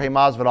way of Jorge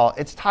Masvidal.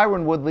 It's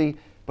Tyron Woodley,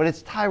 but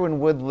it's Tyron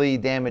Woodley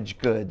damaged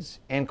goods.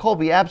 And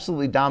Colby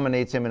absolutely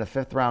dominates him in a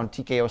fifth-round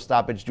TKO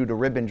stoppage due to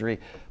rib injury.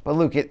 But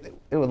Luke, it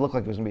would look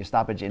like it was going to be a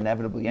stoppage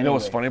inevitably anyway. You know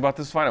what's funny about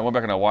this fight? I went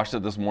back and I watched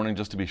it this morning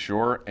just to be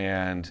sure.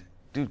 And,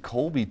 dude,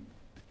 Colby,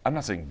 I'm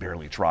not saying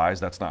barely tries.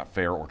 That's not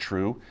fair or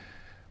true.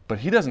 But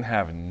he doesn't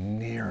have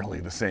nearly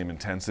the same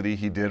intensity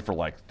he did for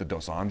like the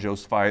Dos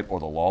Anjos fight or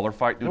the Lawler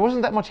fight. There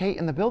wasn't that much hate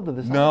in the build of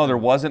this. No, there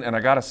wasn't. And I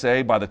got to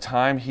say, by the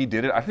time he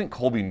did it, I think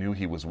Colby knew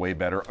he was way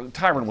better.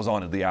 Tyron was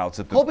on the outs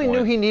at this point. Colby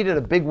knew he needed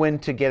a big win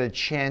to get a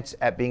chance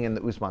at being in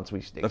the Usman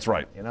sweepstakes. That's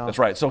right. That's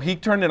right. So he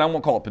turned in, I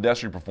won't call it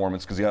pedestrian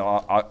performance because he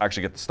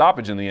actually get the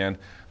stoppage in the end,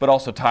 but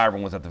also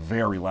Tyron was at the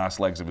very last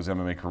legs of his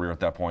MMA career at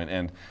that point.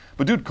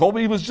 But dude,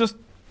 Colby was just,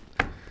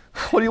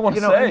 what do you want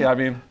to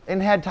say?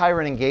 And had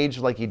Tyron engaged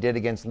like he did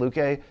against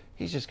Luque,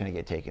 he's just going to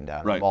get taken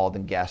down, mauled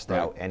and gassed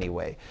out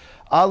anyway.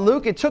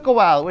 Luke, it took a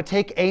while. It would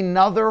take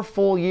another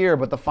full year,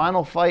 but the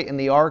final fight in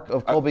the arc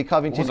of Colby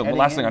Covington. The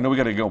last thing, I know we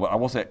got to go, but I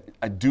will say,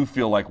 I do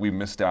feel like we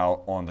missed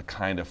out on the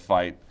kind of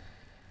fight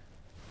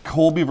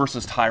Colby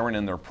versus Tyron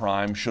in their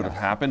prime should have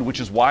happened, which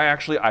is why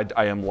actually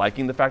I am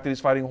liking the fact that he's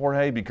fighting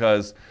Jorge,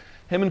 because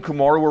him and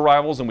Kamaru were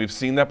rivals, and we've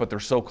seen that, but they're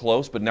so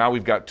close. But now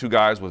we've got two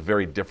guys with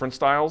very different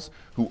styles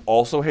who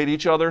also hate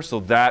each other, so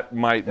that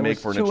might make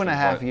for an interesting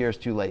fight. 2.5 years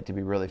too late, to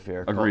be really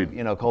fair. Agreed.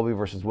 Colby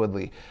versus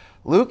Woodley.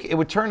 Luke, it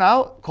would turn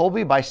out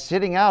Colby, by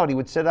sitting out, he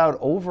would sit out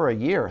over a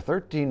year,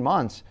 13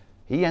 months.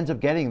 He ends up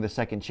getting the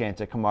second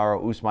chance at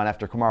Kamaru Usman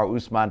after Kamaru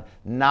Usman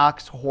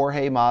knocks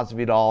Jorge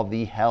Masvidal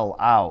the hell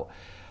out.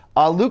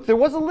 Luke, there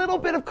was a little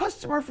bit of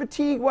customer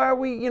fatigue where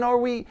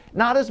we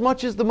not as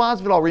much as the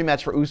Masvidal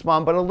rematch for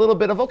Usman, but a little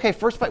bit of, okay,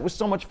 first fight was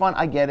so much fun,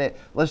 I get it,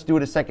 let's do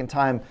it a second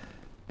time.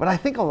 But I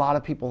think a lot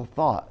of people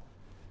thought,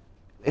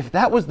 if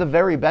that was the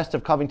very best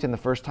of Covington the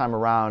first time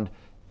around,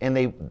 and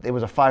it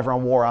was a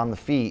 5-round war on the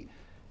feet,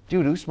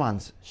 dude,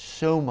 Usman's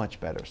so much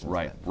better since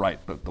then. Right.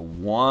 But the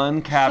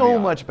one caveat. So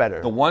much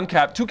better.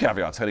 Two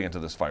caveats heading into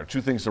this fight,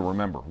 two things to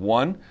remember.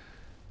 One,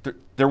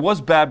 there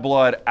was bad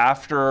blood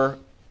after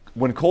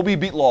when Colby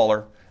beat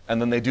Lawler,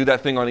 and then they do that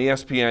thing on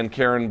ESPN,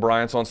 Karen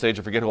Bryant's on stage,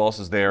 I forget who else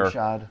is there.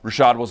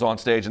 Rashad was on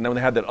stage, and then when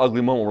they had that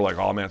ugly moment, we're like,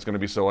 oh man, it's going to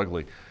be so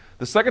ugly.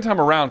 The second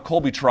time around,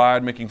 Colby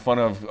tried making fun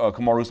of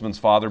Kamaru Usman's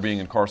father being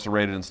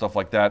incarcerated and stuff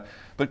like that,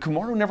 but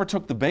Kamaru never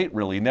took the bait,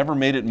 really. He never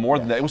made it more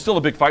than that. It was still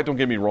a big fight, don't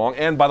get me wrong.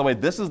 And by the way,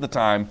 this is the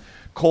time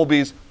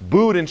Colby's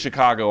booed in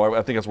Chicago,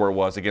 I think that's where it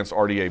was, against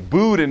RDA,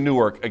 booed in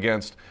Newark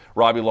against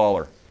Robbie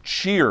Lawler,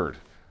 cheered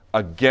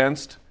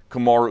against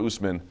Kamaru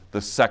Usman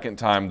the second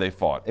time they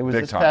fought. It was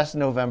this past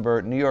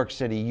November, New York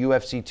City,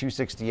 UFC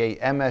 268,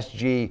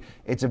 MSG.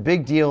 It's a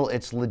big deal.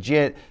 It's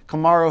legit.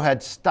 Kamaru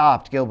had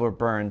stopped Gilbert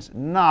Burns,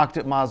 knocked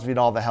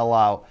Masvidal the hell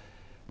out.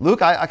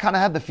 Luke, I kind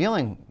of had the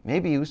feeling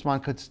maybe Usman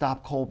could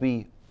stop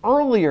Colby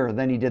earlier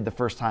than he did the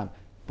first time.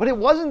 But it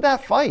wasn't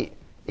that fight.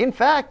 In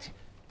fact,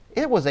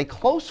 it was a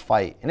close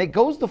fight, and it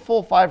goes the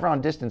full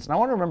 5-round distance. And I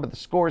want to remember the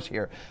scores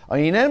here. A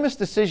unanimous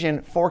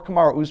decision for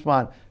Kamaru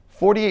Usman,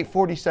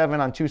 48-47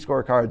 on 2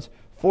 scorecards,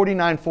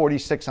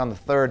 49-46 on the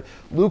third.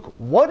 Luke,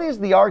 what is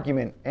the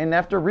argument? And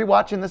after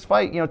rewatching this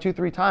fight,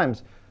 2-3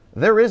 times,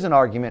 there is an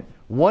argument.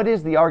 What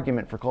is the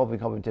argument for Colby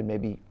Covington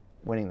maybe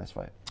winning this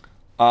fight?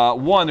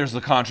 One, there's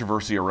the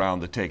controversy around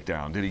the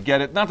takedown. Did he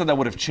get it? Not that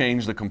would have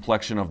changed the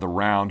complexion of the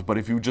round, but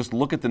if you just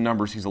look at the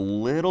numbers, he's a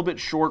little bit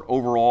short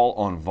overall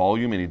on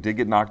volume, and he did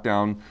get knocked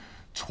down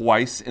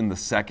twice in the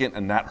second,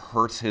 and that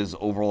hurts his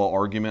overall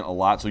argument a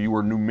lot. So you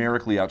were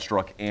numerically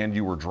outstruck and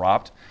you were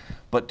dropped.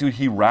 But dude,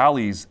 he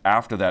rallies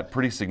after that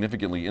pretty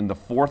significantly. In the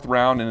fourth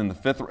round and in the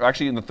fifth,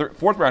 actually in the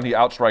fourth round, he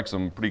outstrikes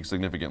him pretty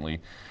significantly.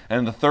 And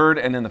in the third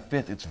and in the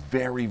fifth, it's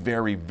very,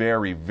 very,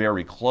 very,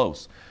 very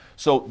close.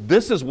 So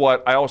this is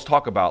what I always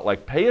talk about.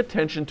 Like, pay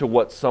attention to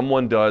what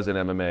someone does in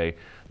MMA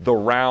the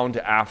round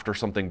after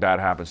something bad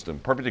happens to him.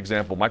 Perfect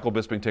example, Michael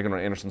Bisping taking on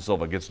Anderson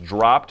Silva, gets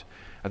dropped,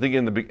 I think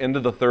in the end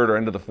of the third or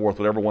end of the fourth,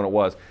 whatever one it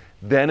was.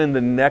 Then in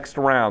the next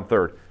round,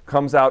 third,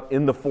 comes out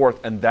in the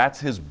fourth, and that's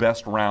his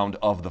best round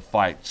of the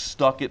fight.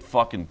 Stuck it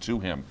fucking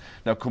to him.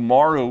 Now,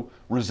 Kamaru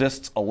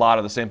resists a lot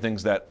of the same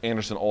things that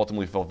Anderson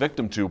ultimately fell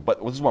victim to,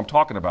 but this is what I'm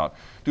talking about.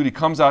 Dude, he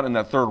comes out in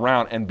that third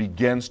round and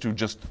begins to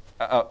just...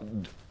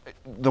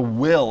 the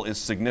will is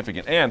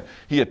significant, and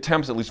he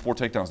attempts at least 4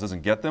 takedowns,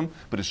 doesn't get them,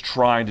 but is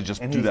trying to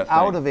just do that thing.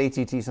 Out of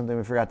ATT, something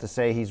we forgot to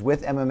say. He's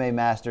with MMA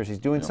Masters. He's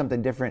doing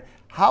something different.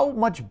 How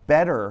much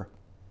better,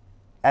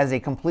 as a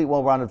complete,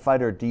 well-rounded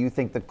fighter, do you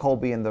think the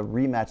Colby and the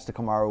rematch to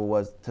Kamaru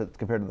was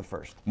compared to the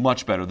first?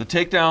 Much better. The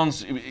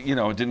takedowns,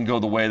 it didn't go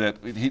the way that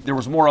there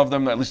was more of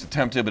them, at least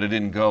attempted, but it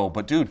didn't go.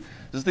 But dude,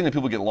 this is the thing that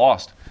people get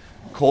lost.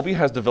 Colby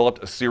has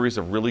developed a series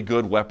of really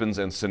good weapons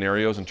and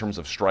scenarios in terms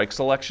of strike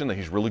selection that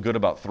he's really good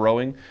about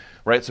throwing,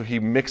 right? So he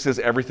mixes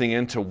everything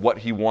into what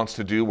he wants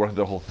to do,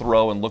 whether he'll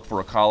throw and look for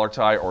a collar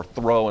tie or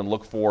throw and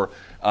look for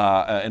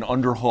an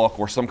underhook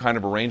or some kind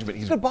of arrangement.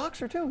 He's a good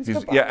boxer, too. He's a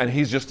good boxer. Yeah, and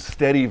he's just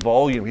steady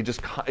volume.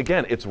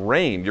 Again, it's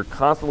rain. You're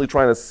constantly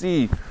trying to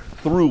see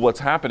through what's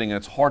happening, and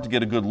it's hard to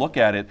get a good look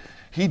at it.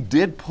 He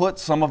did put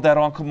some of that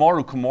on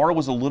Kamaru. Kamaru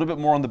was a little bit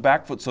more on the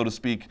back foot, so to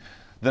speak,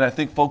 than I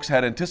think folks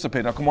had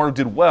anticipated. Now, Kamaru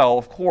did well,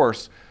 of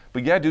course,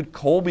 but yeah, dude,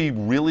 Colby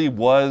really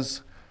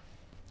was,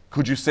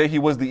 could you say he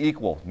was the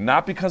equal?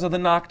 Not because of the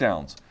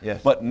knockdowns,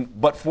 yes,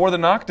 but for the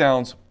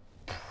knockdowns,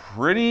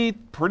 pretty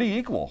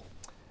equal.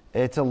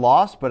 It's a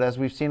loss, but as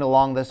we've seen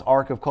along this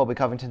arc of Colby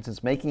Covington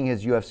since making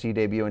his UFC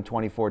debut in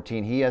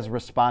 2014, he has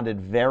responded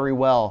very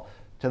well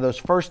to those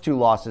first 2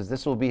 losses.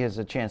 This will be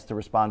his chance to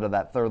respond to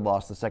that third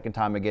loss, the second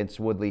time against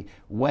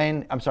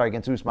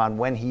against Usman,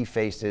 when he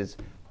faces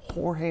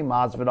Jorge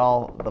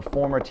Masvidal, the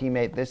former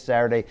teammate, this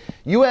Saturday.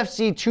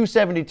 UFC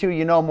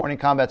 272, Morning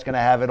Combat's going to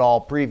have it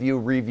all.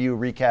 Preview, review,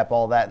 recap,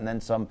 all that, and then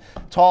some.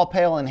 Tall,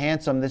 pale, and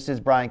handsome. This is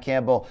Brian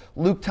Campbell.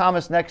 Luke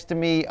Thomas next to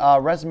me.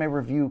 Resume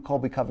review,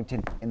 Colby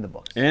Covington in the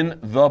books. In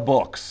the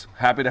books.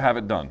 Happy to have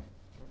it done.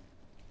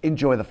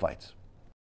 Enjoy the fights.